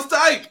Pete Carroll's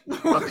type.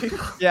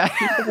 Yeah.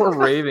 People were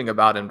raving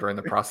about him during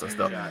the process,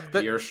 though. Yeah,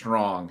 Pierre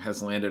Strong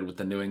has landed with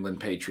the New England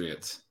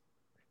Patriots.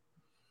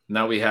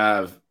 Now we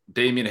have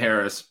Damian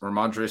Harris,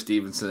 Ramondre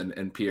Stevenson,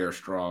 and Pierre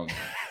Strong.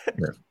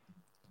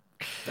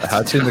 I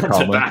had seen the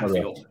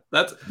comment.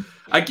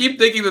 I keep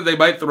thinking that they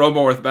might throw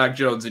more with Mac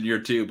Jones in year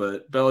 2,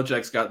 but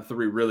Belichick's got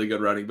 3 really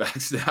good running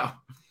backs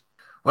now.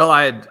 Well,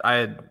 I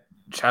had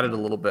chatted a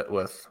little bit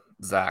with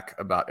Zach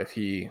about if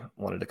he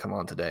wanted to come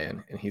on today,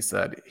 and he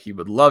said he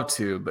would love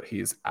to, but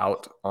he's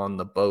out on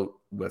the boat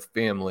with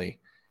family.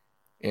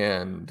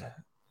 And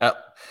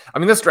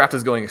this draft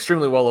is going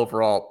extremely well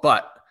overall,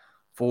 but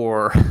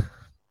for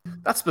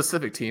that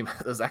specific team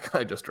that Zach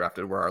and I just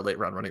drafted, where our late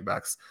round running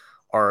backs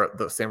are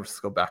the San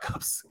Francisco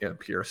backups and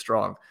Pierre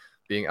Strong,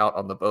 being out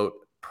on the boat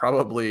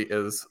probably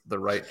is the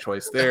right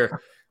choice there.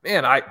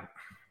 Man,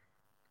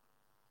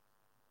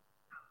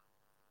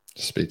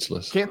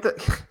 speechless. Can't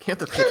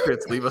the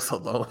Patriots leave us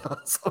alone?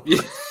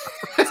 You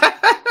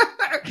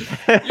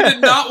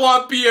did not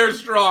want Pierre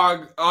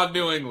Strong on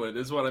New England,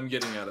 is what I'm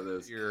getting out of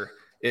this.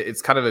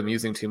 It's kind of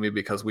amusing to me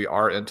because we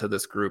are into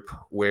this group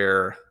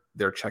where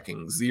they're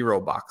checking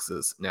 0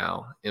 boxes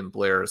now in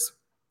Blair's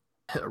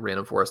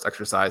random forest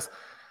exercise.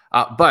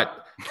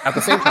 But at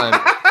the same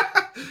time,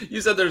 you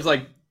said there's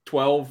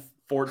 12,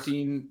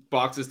 14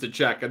 boxes to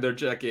check, and they're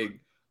checking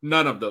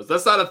none of those.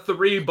 That's not a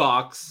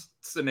 3-box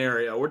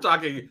scenario. We're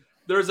talking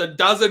there's a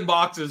dozen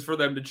boxes for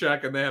them to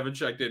check, and they haven't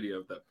checked any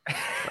of them.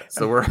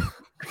 So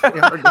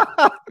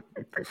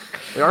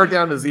we are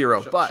down to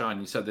 0. But Sean,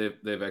 you said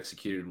they've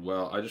executed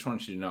well. I just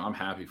want you to know I'm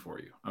happy for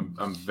you.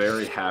 I'm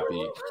very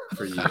happy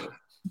for you.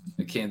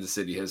 Kansas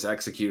City has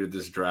executed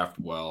this draft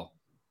well.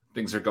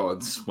 Things are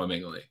going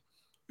swimmingly.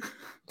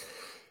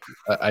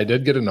 I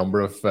did get a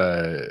number of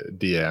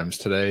DMs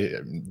today.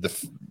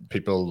 The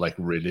people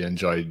really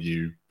enjoyed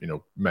you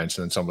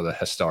mentioning some of the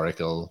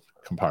historical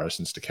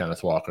comparisons to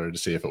Kenneth Walker to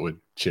see if it would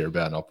cheer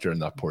Ben up during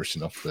that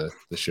portion of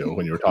the show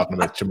when you were talking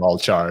about Jamal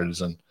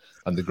Charles and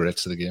the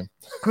greats of the game.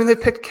 They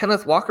picked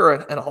Kenneth Walker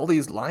and all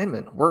these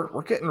linemen.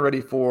 We're getting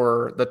ready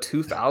for the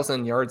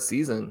 2,000-yard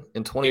season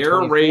in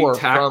 2024. Air raid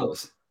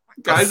tackles.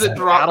 Guys that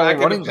drop back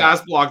into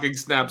pass blocking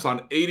snaps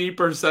on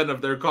 80%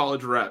 of their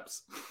college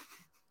reps.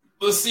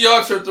 The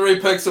Seahawks are 3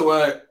 picks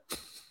away.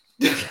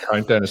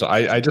 Countdown is.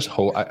 I just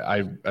hope.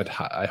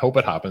 I hope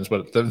it happens,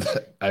 but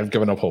I've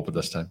given up hope at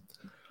this time.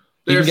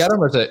 You can get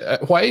him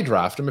as why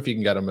draft him if you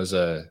can get him as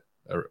a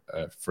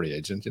free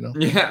agent?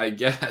 Yeah, I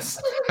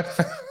guess.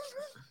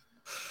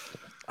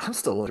 I'm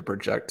still looking to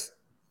project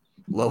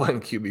low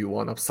end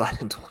QB1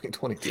 upside in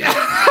 2022.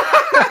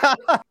 Yeah.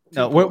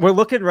 No, we're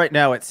looking right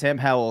now at Sam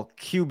Howell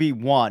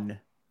QB1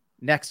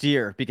 next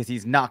year because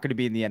he's not going to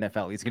be in the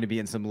NFL. He's going to be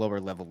in some lower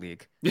level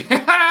league.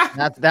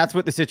 That's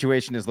what the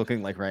situation is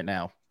looking like right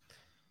now.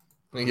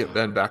 Let me get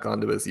Ben back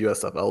onto his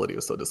USFL that he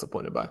was so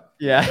disappointed by.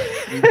 Yeah.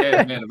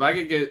 Hey, man, if I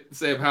could get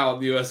Sam Howell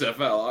in the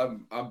USFL,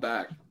 I'm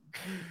back.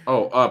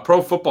 Oh,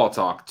 Pro Football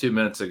Talk 2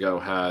 minutes ago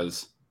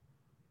has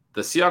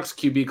the Seahawks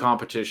QB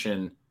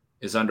competition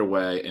is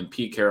underway, and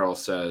Pete Carroll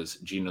says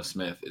Geno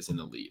Smith is in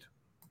the lead.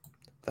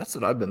 That's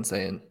what I've been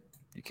saying.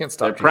 You can't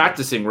stop. They're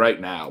practicing right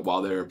now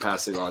while they're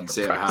passing on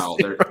Sam Howell.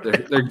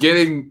 They're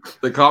getting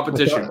the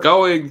competition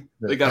going.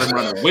 They got him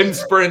running wind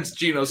sprints.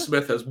 Geno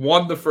Smith has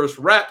won the first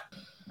rep.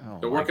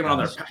 They're working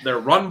on their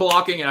run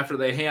blocking after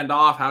they hand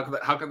off.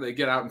 How can they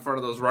get out in front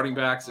of those running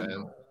backs?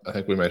 And I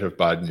think we might have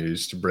bad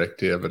news to break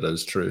to you, but it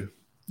is true.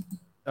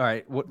 All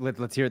right,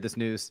 let's hear this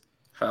news.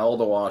 Hell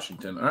to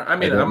Washington. I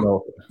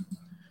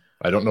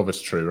don't know if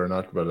it's true or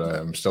not, but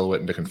I'm still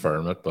waiting to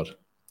confirm it. But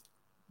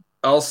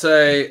I'll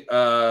say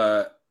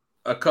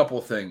a couple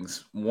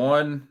things.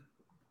 One,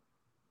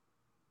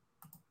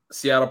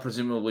 Seattle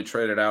presumably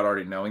traded out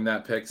already knowing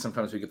that pick.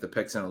 Sometimes we get the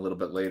picks in a little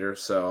bit later,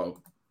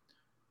 so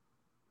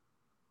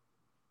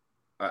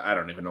I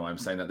don't even know why I'm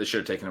saying that. They should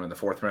have taken him in the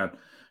 4th round.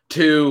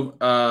 2,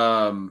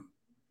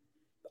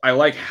 I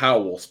like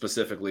Howell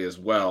specifically as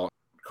well.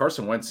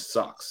 Carson Wentz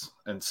sucks,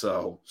 and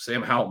so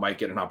Sam Howell might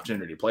get an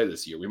opportunity to play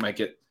this year. We might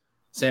get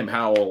Sam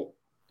Howell,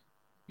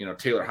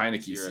 Taylor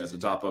Heinicke at the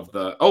top of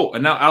the –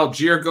 and now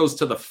Algier goes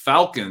to the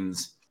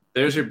Falcons.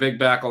 There's your big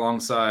back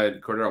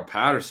alongside Cordero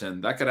Patterson.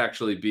 That could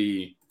actually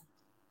be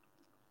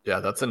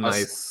that's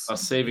a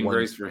saving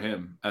grace for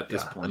him at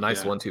this point. A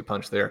nice 1-2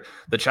 punch there.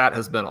 The chat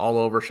has been all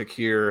over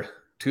Shakir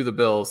to the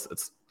Bills.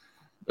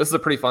 This is a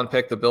pretty fun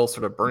pick. The Bills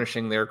sort of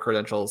burnishing their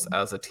credentials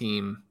as a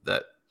team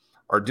that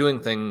are doing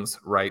things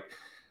right.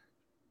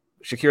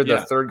 Shakir,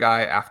 the third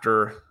guy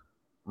after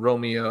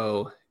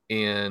Romeo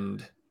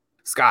and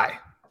Sky,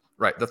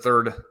 right? The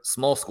third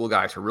small school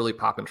guy to really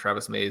pop in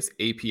Travis May's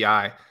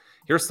API.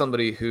 Here's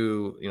somebody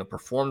who,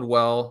 performed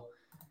well.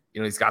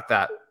 He's got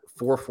that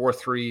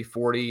 4.43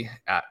 40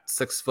 at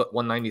 6 foot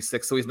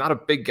 196. So he's not a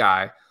big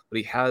guy, but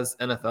he has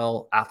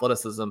NFL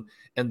athleticism.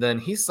 And then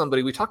he's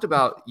somebody we talked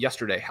about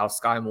yesterday, how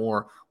Sky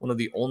Moore, one of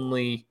the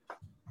only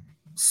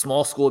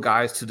small school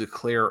guys to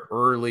declare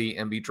early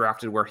and be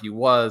drafted where he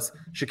was.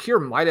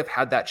 Shakir might have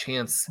had that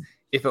chance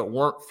if it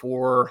weren't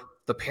for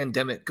the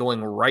pandemic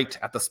going right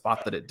at the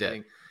spot that it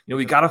did.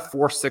 We got a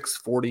 4.6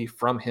 40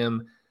 from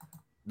him.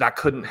 That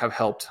couldn't have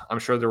helped. I'm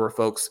sure there were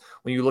folks,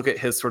 when you look at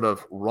his sort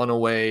of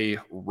runaway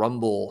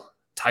rumble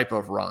type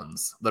of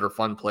runs that are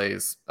fun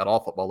plays at all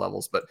football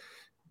levels, but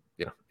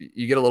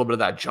you get a little bit of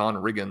that John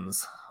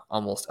Riggins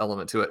almost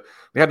element to it.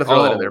 We had to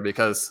throw that in there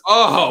because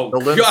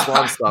the Lynn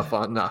Swan stuff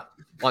on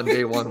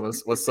day one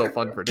was so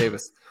fun for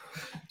Davis.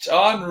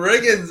 John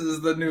Riggins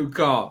is the new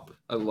comp.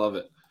 I love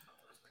it.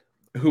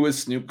 Who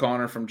is Snoop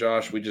Connor from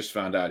Josh? We just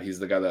found out he's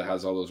the guy that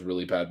has all those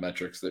really bad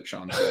metrics that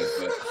Sean says.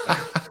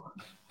 But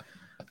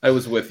I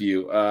was with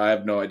you. I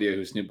have no idea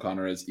who Snoop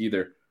Connor is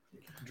either.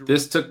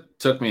 This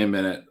took me a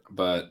minute,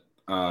 but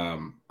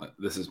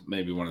this is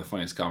maybe one of the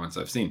funniest comments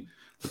I've seen.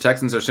 The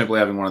Texans are simply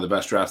having one of the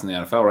best drafts in the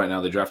NFL right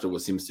now. They drafted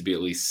what seems to be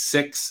at least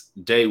 6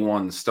 day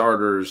one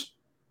starters.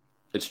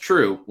 It's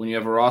true. When you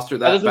have a roster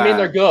that doesn't mean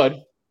they're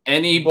good.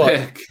 Any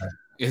pick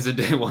is a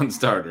day one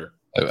starter.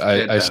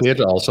 I see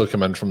it also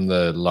come in from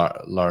the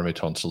Laramie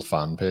Tunsil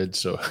fan page.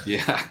 So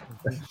yeah,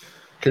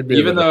 could be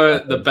even though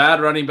the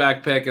bad running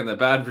back pick and the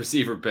bad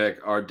receiver pick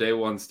are day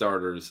one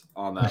starters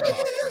on that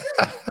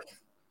roster.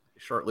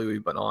 Shortly,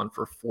 we've been on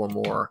for 4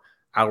 more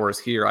hours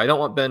here. I don't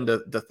want Ben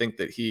to think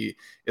that he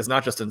is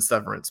not just in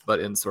Severance, but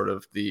in sort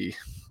of the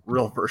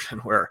real version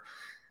where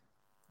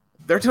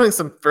they're doing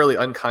some fairly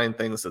unkind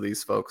things to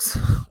these folks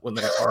when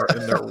they are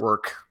in their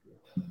work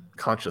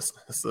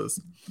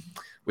consciousnesses.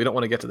 We don't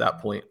want to get to that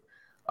point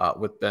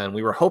with Ben.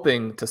 We were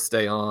hoping to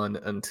stay on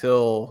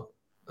until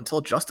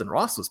Justin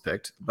Ross was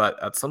picked,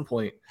 but at some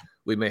point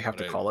we may have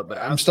to call it. But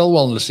I'm still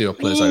willing to see what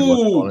plays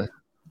out.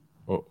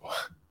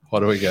 What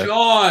do we get?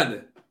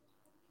 Sean,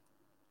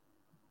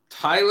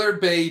 Tyler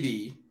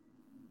Beatty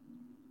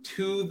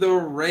to the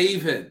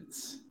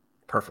Ravens.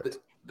 Perfect.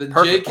 The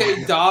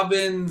J.K.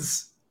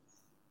 Dobbins.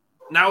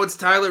 Now it's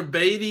Tyler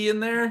Beatty in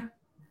there.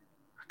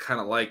 I kind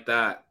of like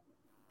that.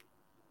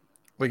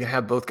 We can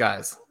have both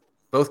guys.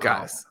 Both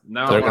guys.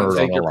 Now they're going to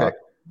take your pick.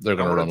 They're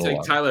going to run a take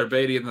lot. Tyler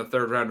Beatty in the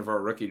 3rd round of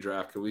our rookie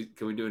draft. Can we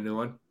do a new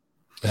one?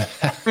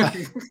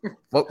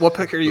 What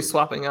pick are you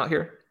swapping out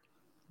here?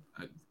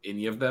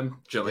 Any of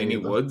them?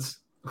 Jelani Woods?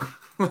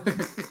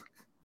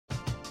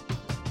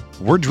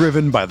 We're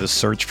driven by the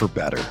search for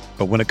better.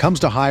 But when it comes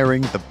to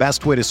hiring, the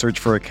best way to search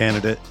for a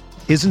candidate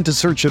isn't to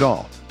search at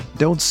all.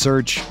 Don't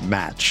search,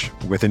 match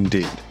with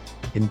Indeed.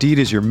 Indeed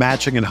is your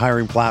matching and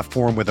hiring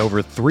platform with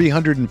over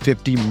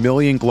 350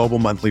 million global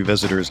monthly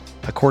visitors,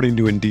 according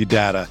to Indeed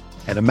data,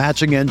 and a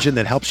matching engine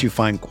that helps you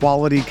find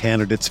quality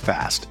candidates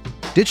fast.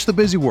 Ditch the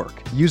busy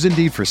work. Use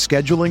Indeed for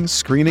scheduling,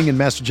 screening, and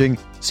messaging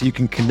so you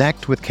can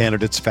connect with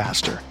candidates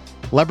faster.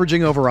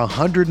 Leveraging over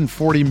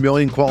 140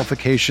 million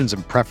qualifications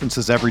and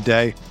preferences every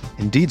day,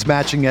 Indeed's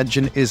matching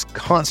engine is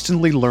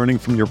constantly learning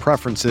from your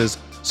preferences,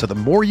 so the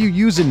more you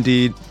use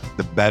Indeed,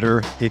 the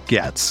better it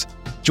gets.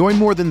 Join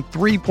more than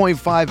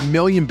 3.5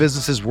 million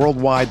businesses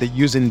worldwide that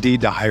use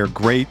Indeed to hire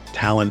great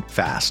talent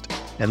fast.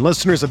 And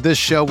listeners of this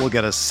show will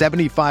get a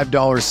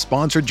 $75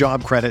 sponsored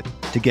job credit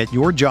to get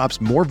your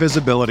jobs more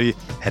visibility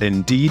at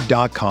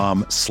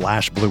Indeed.com/Blue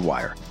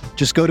Wire.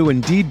 Just go to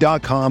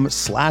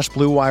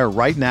Indeed.com/Blue Wire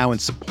right now and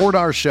support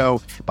our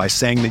show by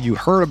saying that you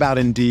heard about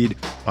Indeed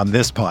on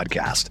this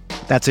podcast.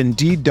 That's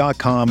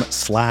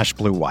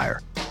Indeed.com/Blue Wire.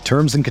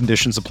 Terms and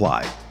conditions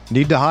apply.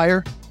 Need to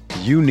hire?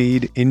 You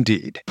need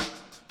Indeed.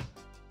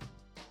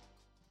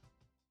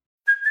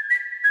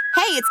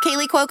 Hey, it's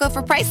Kaylee Cuoco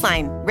for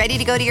Priceline. Ready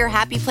to go to your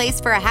happy place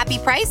for a happy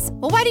price?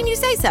 Well, why didn't you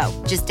say so?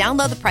 Just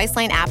download the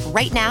Priceline app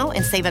right now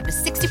and save up to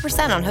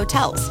 60% on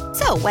hotels.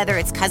 So whether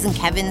it's Cousin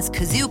Kevin's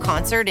Kazoo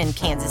Concert in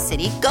Kansas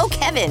City, go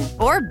Kevin,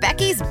 or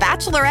Becky's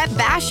Bachelorette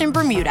Bash in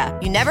Bermuda,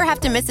 you never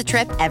have to miss a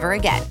trip ever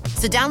again.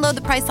 So download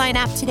the Priceline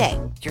app today.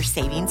 Your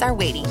savings are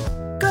waiting.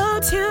 Go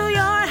to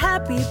your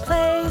happy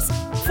place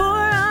for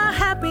a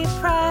happy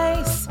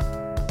price.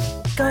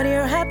 Go to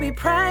your happy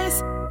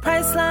price,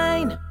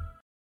 Priceline.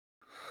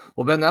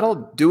 Well, Ben, that'll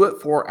do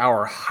it for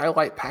our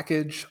highlight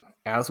package.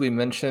 As we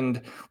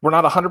mentioned, we're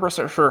not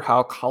 100% sure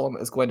how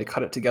Colin is going to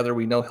cut it together.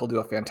 We know he'll do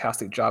a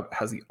fantastic job,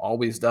 as he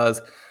always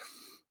does.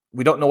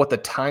 We don't know what the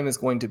time is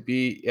going to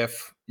be.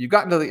 If you've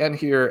gotten to the end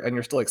here and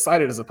you're still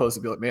excited, as opposed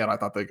to be like, man, I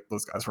thought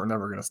those guys were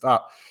never going to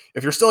stop.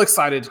 If you're still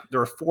excited, there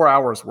are 4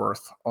 hours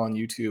worth on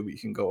YouTube. You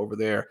can go over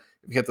there.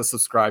 If you hit the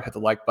subscribe, hit the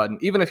like button.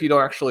 Even if you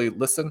don't actually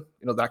listen,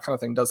 that kind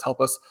of thing does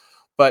help us.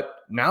 But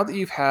now that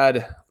you've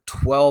had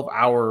 12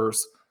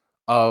 hours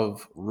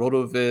of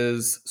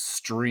RotoViz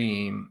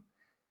stream,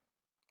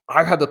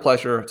 I've had the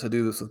pleasure to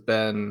do this with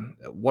Ben.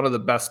 One of the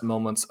best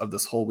moments of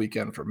this whole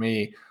weekend for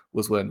me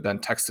was when Ben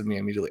texted me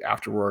immediately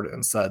afterward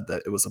and said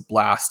that it was a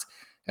blast.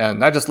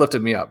 And that just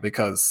lifted me up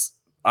because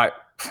I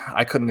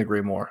couldn't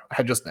agree more. I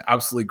had just an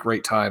absolutely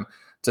great time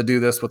to do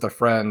this with a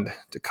friend,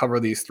 to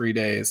cover these 3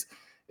 days.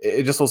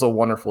 It just was a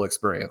wonderful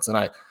experience. And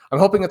I'm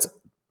hoping it's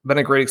been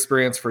a great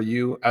experience for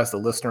you as the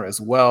listener as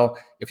well.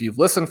 If you've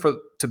listened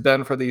to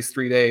Ben for these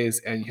 3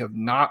 days and you have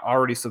not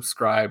already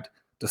subscribed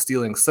to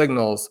Stealing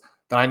Signals,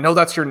 then I know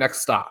that's your next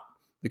stop,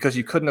 because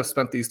you couldn't have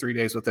spent these 3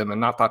 days with him and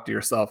not thought to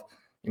yourself,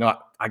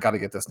 I got to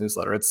get this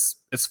newsletter. It's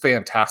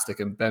fantastic.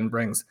 And Ben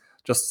brings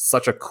just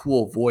such a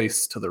cool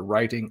voice to the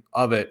writing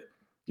of it.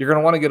 You're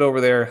going to want to get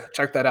over there,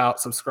 check that out,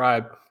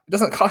 subscribe. It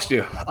doesn't cost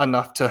you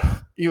enough to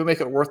even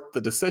make it worth the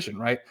decision,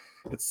 right?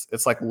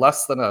 It's like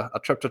less than a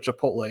trip to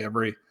Chipotle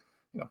every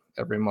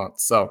month.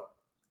 So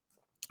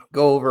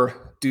go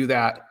over, do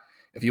that.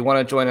 If you want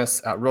to join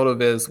us at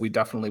RotoViz, we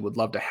definitely would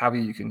love to have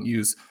you. You can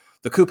use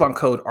the coupon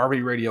code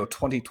RVRadio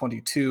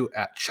 2022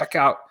 at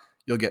checkout.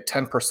 You'll get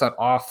 10%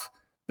 off.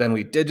 Then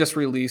we did just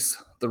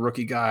release the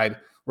rookie guide.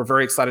 We're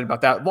very excited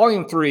about that.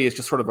 Volume 3 is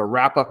just sort of a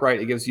wrap up,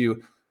 right? It gives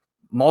you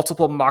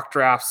multiple mock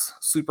drafts,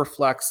 super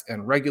flex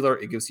and regular.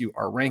 It gives you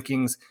our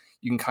rankings.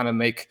 You can kind of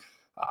make,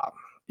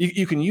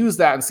 you can use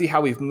that and see how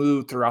we've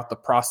moved throughout the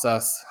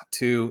process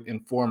to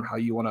inform how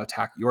you want to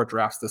attack your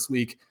drafts this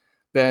week.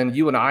 Then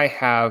you and I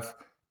have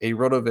a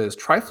RotoViz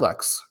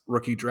Triflex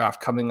rookie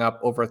draft coming up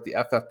over at the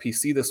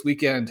FFPC this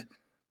weekend.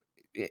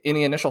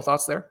 Any initial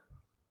thoughts there?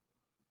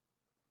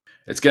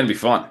 It's going to be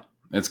fun.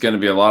 It's going to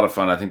be a lot of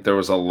fun. I think there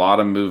was a lot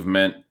of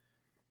movement.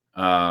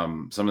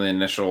 Some of the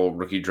initial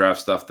rookie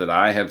draft stuff that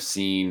I have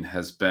seen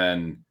has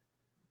been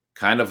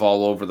kind of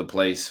all over the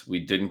place. We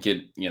didn't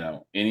get,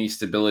 any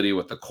stability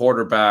with the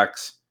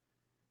quarterbacks.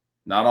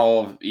 Not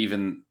all of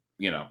even,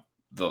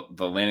 the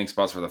landing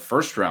spots for the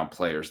first round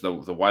players, the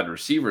wide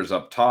receivers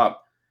up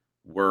top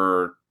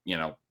were,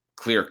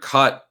 clear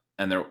cut,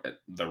 and the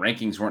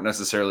rankings weren't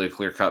necessarily a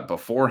clear cut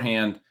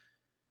beforehand.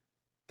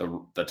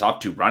 The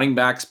top 2 running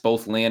backs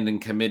both land in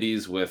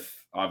committees, with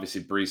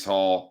obviously Breece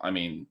Hall,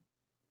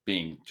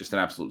 being just an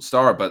absolute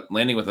star, but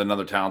landing with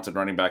another talented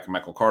running back,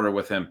 Michael Carter,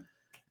 with him.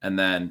 And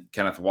then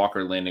Kenneth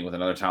Walker landing with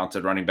another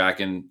talented running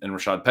back in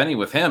Rashad Penny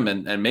with him,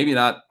 and maybe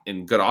not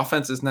in good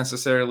offenses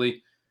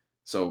necessarily.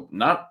 So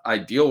not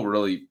ideal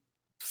really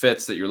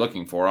fits that you're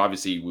looking for.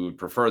 Obviously, we would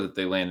prefer that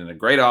they land in a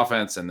great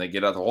offense and they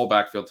get out the whole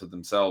backfield to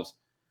themselves.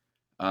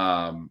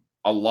 A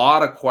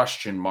lot of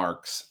question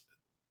marks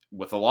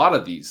with a lot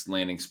of these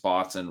landing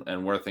spots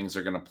and where things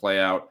are going to play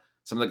out.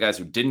 Some of the guys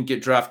who didn't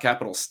get draft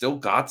capital still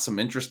got some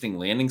interesting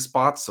landing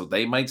spots, so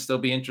they might still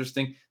be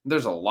interesting.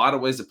 There's a lot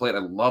of ways to play it. I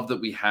love that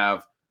we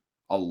have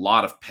a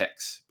lot of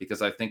picks,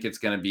 because I think it's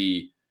going to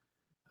be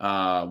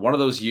one of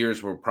those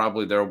years where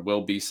probably there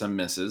will be some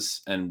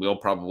misses, and we'll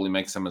probably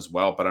make some as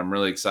well. But I'm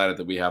really excited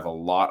that we have a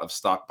lot of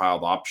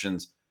stockpiled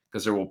options,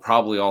 because there will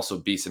probably also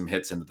be some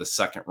hits into the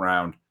second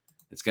round.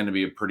 It's going to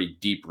be a pretty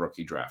deep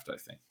rookie draft, I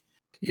think.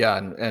 Yeah,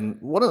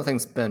 and one of the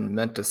things Ben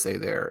meant to say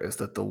there is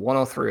that the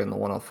 103 and the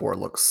 104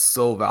 look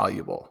so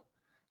valuable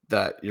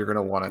that you're going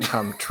to want to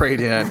come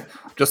trade in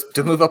just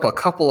to move up a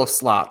couple of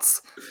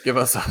slots. Give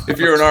us if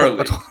you're in our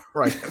league.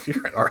 Right, if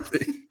you're in our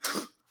league.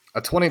 a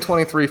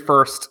 2023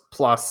 first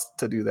plus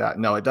to do that.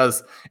 No, it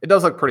does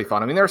look pretty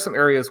fun. I mean, there are some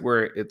areas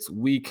where it's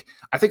weak.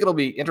 I think it'll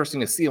be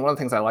interesting to see. And one of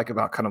the things I like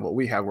about kind of what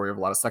we have, where we have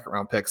a lot of second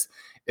round picks,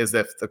 is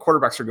if the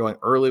quarterbacks are going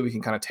early, we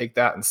can kind of take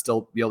that and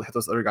still be able to hit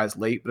those other guys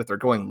late. But if they're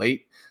going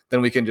late,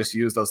 then we can just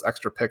use those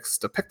extra picks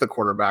to pick the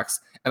quarterbacks,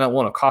 and it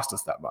won't have cost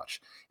us that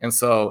much. And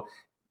so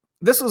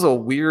this was a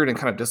weird and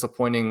kind of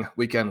disappointing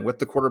weekend with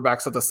the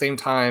quarterbacks. At the same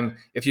time,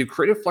 if you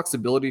created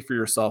flexibility for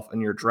yourself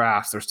in your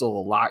drafts, there's still a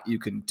lot you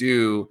can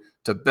do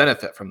to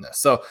benefit from this.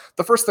 So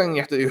the first thing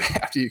you have to do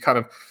after you kind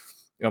of,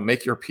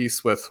 make your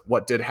peace with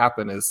what did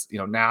happen is,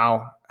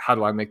 now how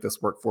do I make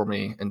this work for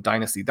me in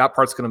Dynasty? That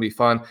part's going to be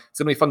fun. It's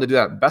going to be fun to do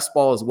that in Best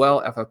Ball as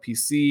well.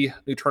 FFPC,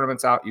 new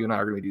tournaments out. You and I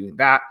are going to be doing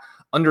that.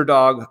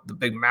 Underdog, the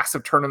big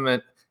massive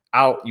tournament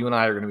out. You and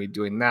I are going to be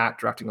doing that,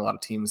 drafting a lot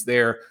of teams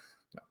there.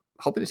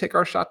 Hoping to take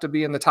our shot to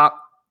be in the top,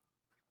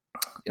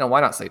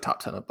 why not say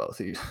top 10 of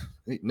both? It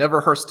never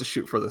hurts to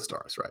shoot for the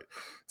stars, right?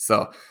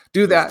 So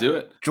do that. Let's do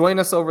it. Join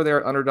us over there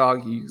at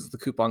Underdog. Use the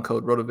coupon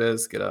code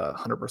RotoViz, get a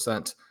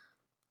 100%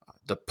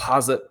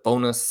 deposit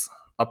bonus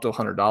up to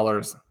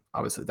 $100.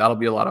 Obviously, that'll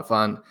be a lot of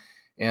fun.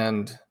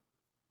 And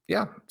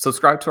yeah,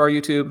 subscribe to our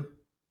YouTube,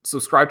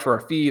 subscribe to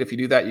our feed. If you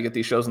do that, you get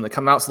these shows when they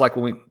come out. So like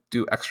when we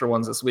do extra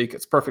ones this week,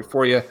 it's perfect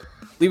for you.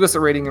 Leave us a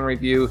rating and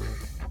review.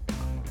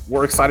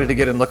 We're excited to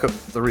get and look at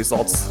the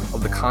results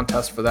of the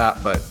contest for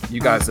that, but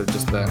you guys have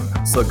just been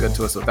so good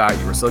to us with that.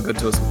 You were so good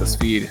to us with this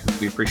feed.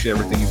 We appreciate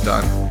everything you've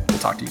done. We'll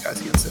talk to you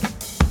guys again soon.